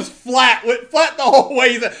and it was flat. Went flat the whole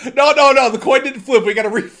way. He said, no, the coin didn't flip. We got to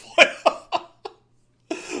reflip.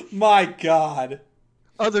 My God.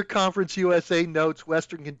 Other Conference USA notes,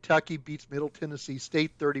 Western Kentucky beats Middle Tennessee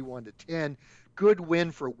State 31-10. Good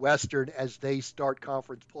win for Western as they start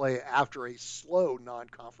conference play after a slow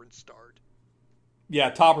non-conference start. Yeah,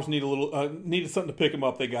 Toppers needed something to pick them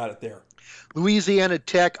up. They got it there. Louisiana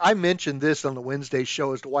Tech, I mentioned this on the Wednesday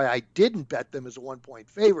show as to why I didn't bet them as a 1-point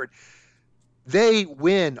favorite. They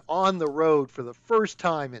win on the road for the first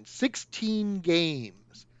time in 16 games.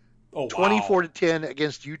 Oh, wow. 24-10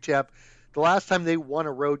 against UTEP. The last time they won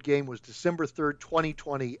a road game was December 3rd,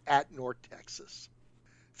 2020 at North Texas.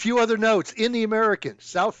 Few other notes. In the American,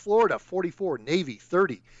 South Florida 44, Navy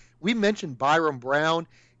 30. We mentioned Byram Brown.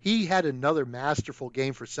 He had another masterful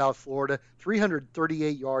game for South Florida,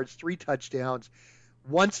 338 yards, 3 touchdowns.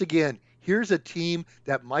 Once again, here's a team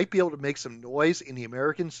that might be able to make some noise in the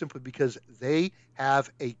American simply because they have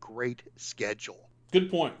a great schedule. Good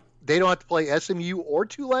point. They don't have to play SMU or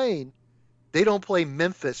Tulane. They don't play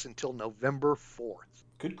Memphis until November 4th.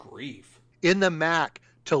 Good grief. In the MAC,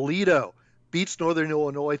 Toledo beats Northern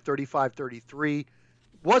Illinois 35-33.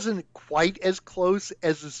 Wasn't quite as close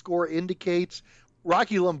as the score indicates.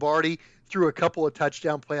 Rocky Lombardi threw a couple of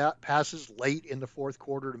touchdown passes late in the fourth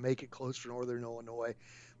quarter to make it close for Northern Illinois.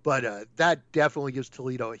 But that definitely gives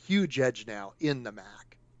Toledo a huge edge now in the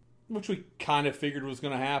MAC. Which we kind of figured was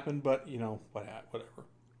going to happen, but, whatever.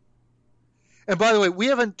 And by the way, we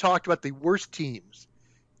haven't talked about the worst teams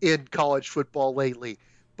in college football lately.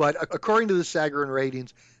 But according to the Sagarin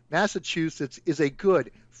ratings, Massachusetts is a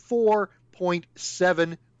good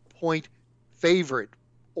 4.7 point favorite,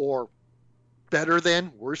 or better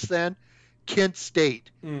than, worse than, Kent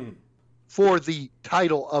State for the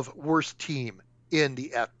title of worst team in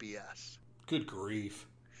the FBS. Good grief.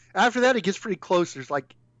 After that, it gets pretty close. There's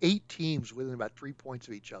like 8 teams within about 3 points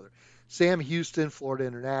of each other. Sam Houston, Florida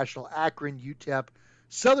International, Akron, UTEP,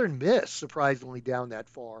 Southern Miss, surprisingly down that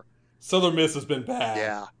far. Southern Miss has been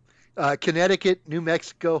bad. Yeah. Connecticut, New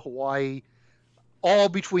Mexico, Hawaii, all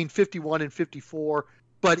between 51 and 54.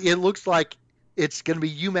 But it looks like it's going to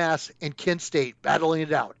be UMass and Kent State battling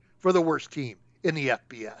it out for the worst team in the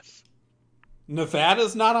FBS.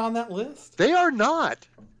 Nevada's not on that list? They are not.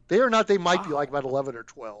 They are not. They might be like about 11 or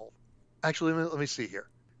 12. Actually, let me see here.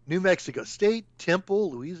 New Mexico State,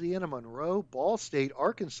 Temple, Louisiana Monroe, Ball State,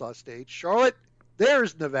 Arkansas State, Charlotte.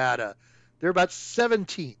 There's Nevada. They're about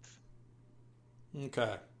 17th.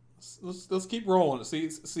 Okay, let's keep rolling. See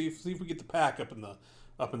if we get the pack up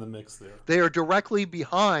up in the mix there. They are directly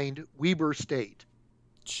behind Weber State.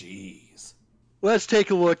 Jeez. Let's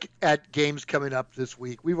take a look at games coming up this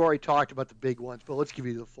week. We've already talked about the big ones, but let's give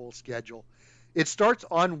you the full schedule. It starts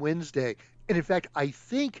on Wednesday. And in fact, I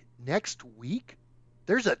think next week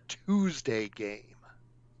there's a Tuesday game.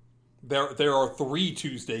 There are 3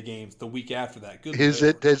 Tuesday games the week after that. Good Is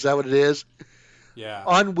Lord. it? Is that what it is? Yeah.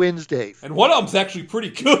 On Wednesday. And one of them's actually pretty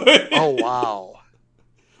good. Oh, wow.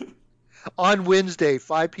 On Wednesday,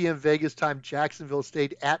 5 p.m. Vegas time, Jacksonville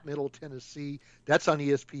State at Middle Tennessee. That's on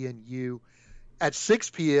ESPNU. At 6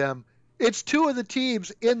 p.m., it's 2 of the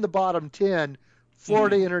teams in the bottom 10,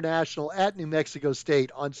 Florida International at New Mexico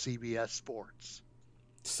State on CBS Sports.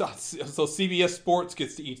 So CBS Sports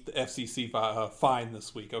gets to eat the FCC fine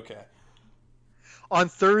this week. Okay. On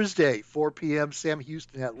Thursday, 4 p.m., Sam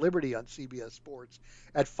Houston at Liberty on CBS Sports.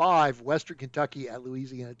 At 5, Western Kentucky at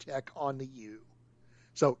Louisiana Tech on the U.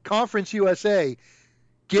 So Conference USA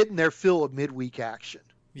getting their fill of midweek action.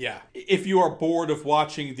 Yeah. If you are bored of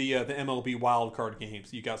watching the MLB wildcard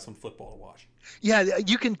games, you got some football to watch. Yeah,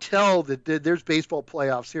 you can tell that there's baseball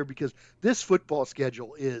playoffs here because this football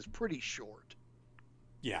schedule is pretty short.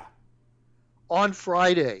 Yeah. On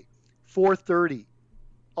Friday, 4:30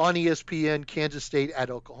 on ESPN, Kansas State at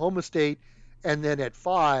Oklahoma State. And then at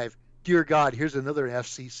 5, dear God, here's another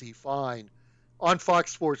FCC fine. On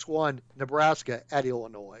Fox Sports 1, Nebraska at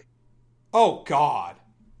Illinois. Oh, God.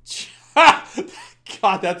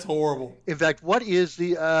 God, that's horrible. In fact, what is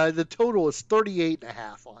the total is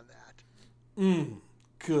 38.5 on that.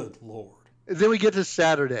 Good Lord. Then we get to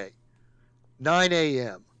Saturday, 9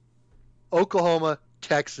 a.m. Oklahoma,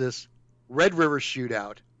 Texas, Red River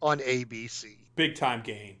Shootout on ABC. Big time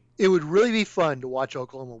game. It would really be fun to watch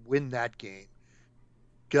Oklahoma win that game.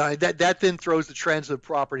 That then throws the transitive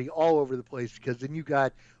property all over the place because then you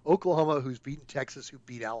got Oklahoma who's beaten Texas who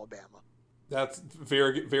beat Alabama. That's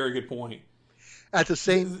very, very good point. At the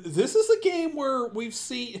same, this is a game where we've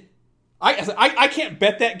seen. I can't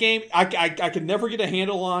bet that game. I can never get a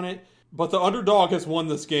handle on it. But the underdog has won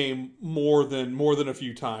this game more than a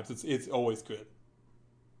few times. It's always good.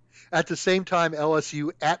 At the same time,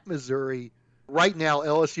 LSU at Missouri. Right now,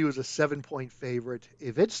 LSU is a 7-point favorite.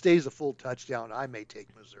 If it stays a full touchdown, I may take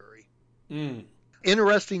Missouri.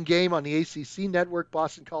 Interesting game on the ACC network.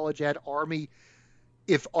 Boston College at Army.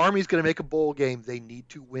 If Army's going to make a bowl game, they need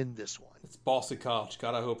to win this one. It's Boston College.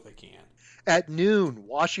 God, I hope they can. At noon,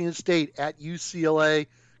 Washington State at UCLA.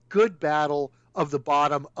 Good battle of the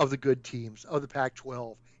bottom of the good teams of the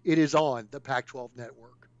Pac-12. It is on the Pac-12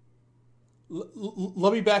 network.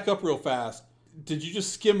 Let me back up real fast. Did you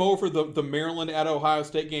just skim over the Maryland at Ohio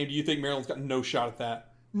State game? Do you think Maryland's got no shot at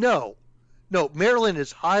that? No, Maryland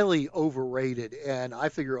is highly overrated, and I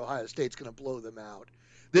figure Ohio State's going to blow them out.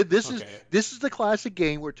 This is the classic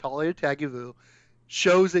game where Talia Tagovailoa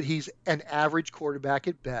shows that he's an average quarterback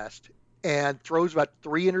at best and throws about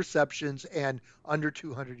 3 interceptions and under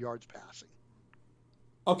 200 yards passing.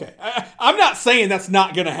 Okay, I'm not saying that's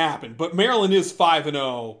not going to happen, but Maryland is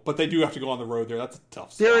 5-0, but they do have to go on the road there. That's a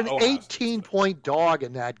tough spot. They're an 18-point dog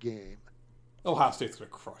in that game. Ohio State's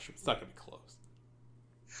going to crush them. It's not going to be close.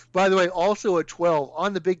 By the way, also at 12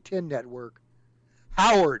 on the Big Ten Network,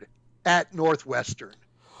 Howard at Northwestern.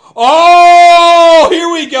 Oh,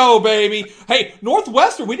 here we go, baby. Hey,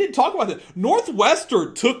 Northwestern, we didn't talk about this.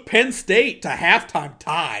 Northwestern took Penn State to halftime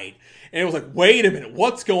tied. And it was like, wait a minute,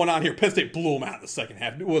 what's going on here? Penn State blew them out in the second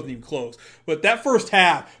half. It wasn't even close. But that first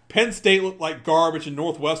half, Penn State looked like garbage and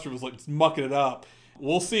Northwestern was like mucking it up.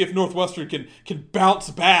 We'll see if Northwestern can bounce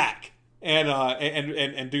back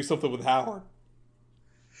and do something with Howard.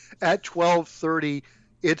 At 12:30,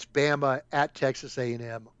 it's Bama at Texas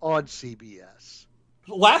A&M on CBS.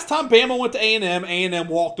 Last time Bama went to A&M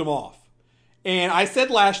walked them off. And I said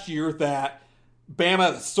last year that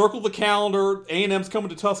Bama circled the calendar, A&M's coming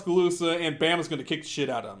to Tuscaloosa, and Bama's going to kick the shit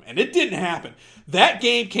out of them. And it didn't happen. That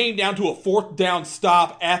game came down to a 4th down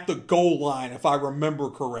stop at the goal line, if I remember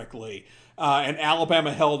correctly. And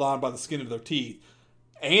Alabama held on by the skin of their teeth.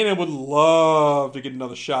 A&M would love to get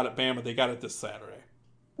another shot at Bama. They got it this Saturday.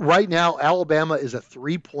 Right now, Alabama is a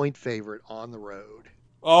 3-point favorite on the road.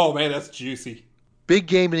 Oh, man, that's juicy. Big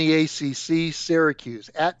game in the ACC, Syracuse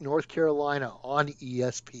at North Carolina on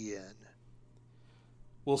ESPN.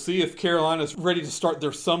 We'll see if Carolina's ready to start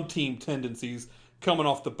their some team tendencies coming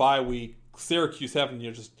off the bye week. Syracuse having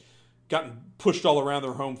just gotten pushed all around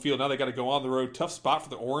their home field. Now they got to go on the road. Tough spot for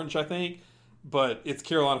the Orange, I think. But it's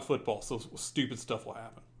Carolina football, so stupid stuff will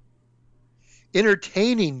happen.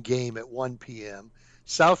 Entertaining game at 1 p.m.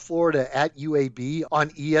 South Florida at UAB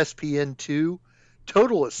on ESPN2.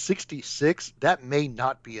 Total is 66. That may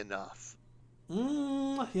not be enough.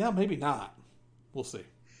 Yeah, maybe not. We'll see.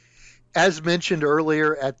 As mentioned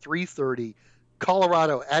earlier, at 3:30,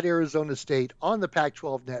 Colorado at Arizona State on the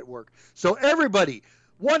Pac-12 network. So everybody,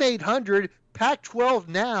 1-800-PAC-12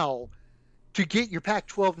 now to get your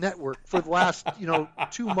Pac-12 network for the last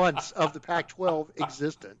 2 months of the Pac-12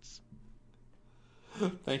 existence.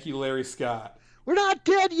 Thank you, Larry Scott. We're not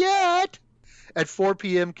dead yet. At 4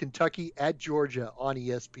 p.m., Kentucky at Georgia on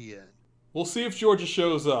ESPN. We'll see if Georgia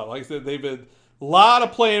shows up. Like I said, they've been a lot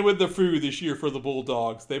of playing with the food this year for the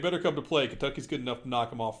Bulldogs. They better come to play. Kentucky's good enough to knock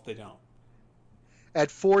them off if they don't. At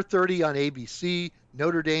 4:30 on ABC,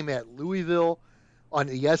 Notre Dame at Louisville. On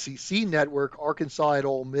the SEC network, Arkansas at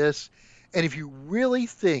Ole Miss. And if you really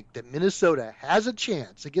think that Minnesota has a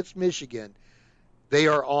chance against Michigan, they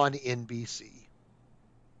are on NBC.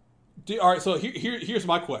 All right, so here's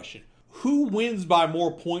my question. Who wins by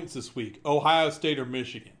more points this week, Ohio State or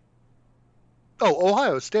Michigan? Oh,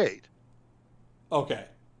 Ohio State. Okay.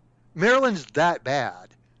 Maryland's that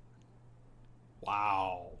bad.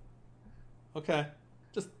 Wow. Okay.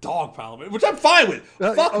 Just dogpile them, which I'm fine with.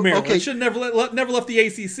 Fuck Maryland. Okay. Should never left the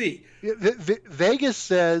ACC. Vegas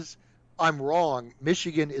says I'm wrong.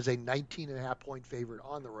 Michigan is a 19.5-point favorite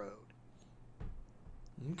on the road.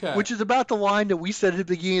 Okay. Which is about the line that we said at the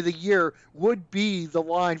beginning of the year would be the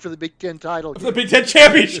line for the Big Ten title game. The Big Ten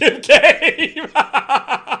championship game.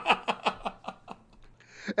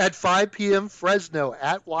 At 5 p.m., Fresno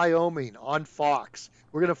at Wyoming on Fox.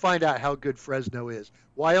 We're going to find out how good Fresno is.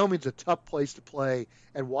 Wyoming's a tough place to play,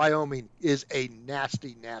 and Wyoming is a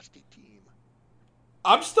nasty, nasty team.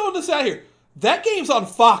 I'm just throwing this out here. That game's on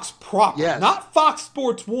Fox proper, Yes. not Fox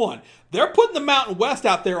Sports 1. They're putting the Mountain West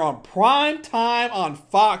out there on prime time on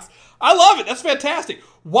Fox. I love it. That's fantastic.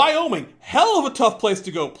 Wyoming, hell of a tough place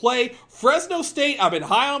to go play. Fresno State, I've been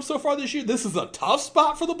high on them so far this year. This is a tough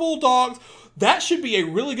spot for the Bulldogs. That should be a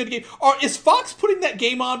really good game. Or is Fox putting that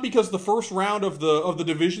game on because the first round of the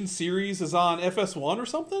division series is on FS1 or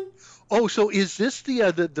something? Oh, so is this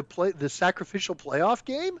the sacrificial playoff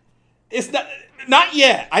game? It's not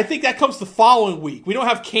yet. I think that comes the following week. We don't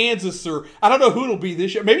have Kansas or I don't know who it'll be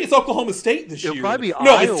this year. Maybe it's Oklahoma State this year. It'll probably be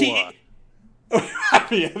no, Iowa. It's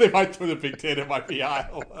yeah, they might throw the Big Ten. It might be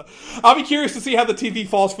Iowa. I'll be curious to see how the TV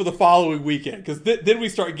falls for the following weekend because then we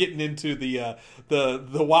start getting into the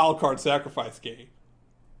wild card sacrifice game.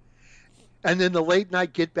 And then the late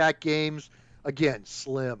night get back games, again,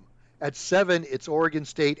 slim. At 7, it's Oregon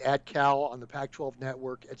State at Cal on the Pac-12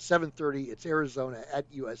 network. At 7:30, it's Arizona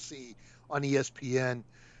at USC on ESPN.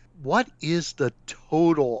 What is the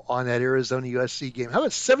total on that Arizona-USC game? How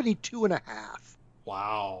about 72.5?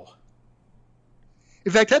 Wow.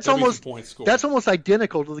 In fact, that's almost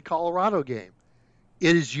identical to the Colorado game.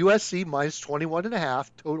 It is USC minus 21.5,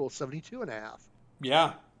 total 72.5.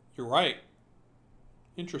 Yeah, you're right.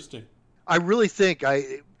 Interesting. I really think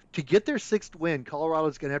to get their 6th win,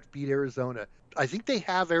 Colorado's going to have to beat Arizona. I think they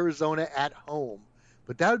have Arizona at home,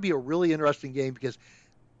 but that would be a really interesting game because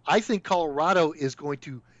I think Colorado is going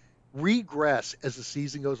to regress as the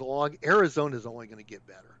season goes along. Arizona is only going to get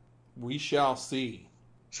better. We shall see.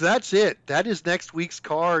 So that's it. That is next week's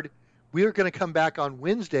card. We are going to come back on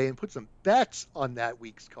Wednesday and put some bets on that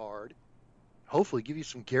week's card. Hopefully give you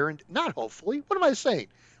some not hopefully. What am I saying?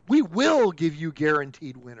 We will give you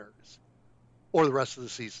guaranteed winners. Or the rest of the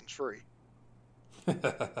season's free.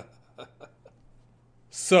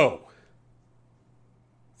 So,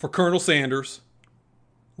 for Colonel Sanders,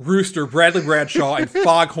 Rooster, Bradley Bradshaw, and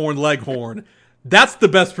Foghorn Leghorn, that's the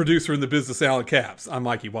best producer in the business, Alan Capps. I'm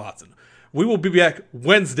Mikey Watson. We will be back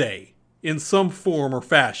Wednesday in some form or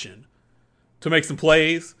fashion to make some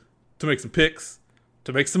plays, to make some picks,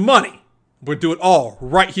 to make some money. We'll do it all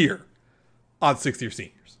right here on 6th Year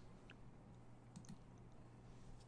Seniors.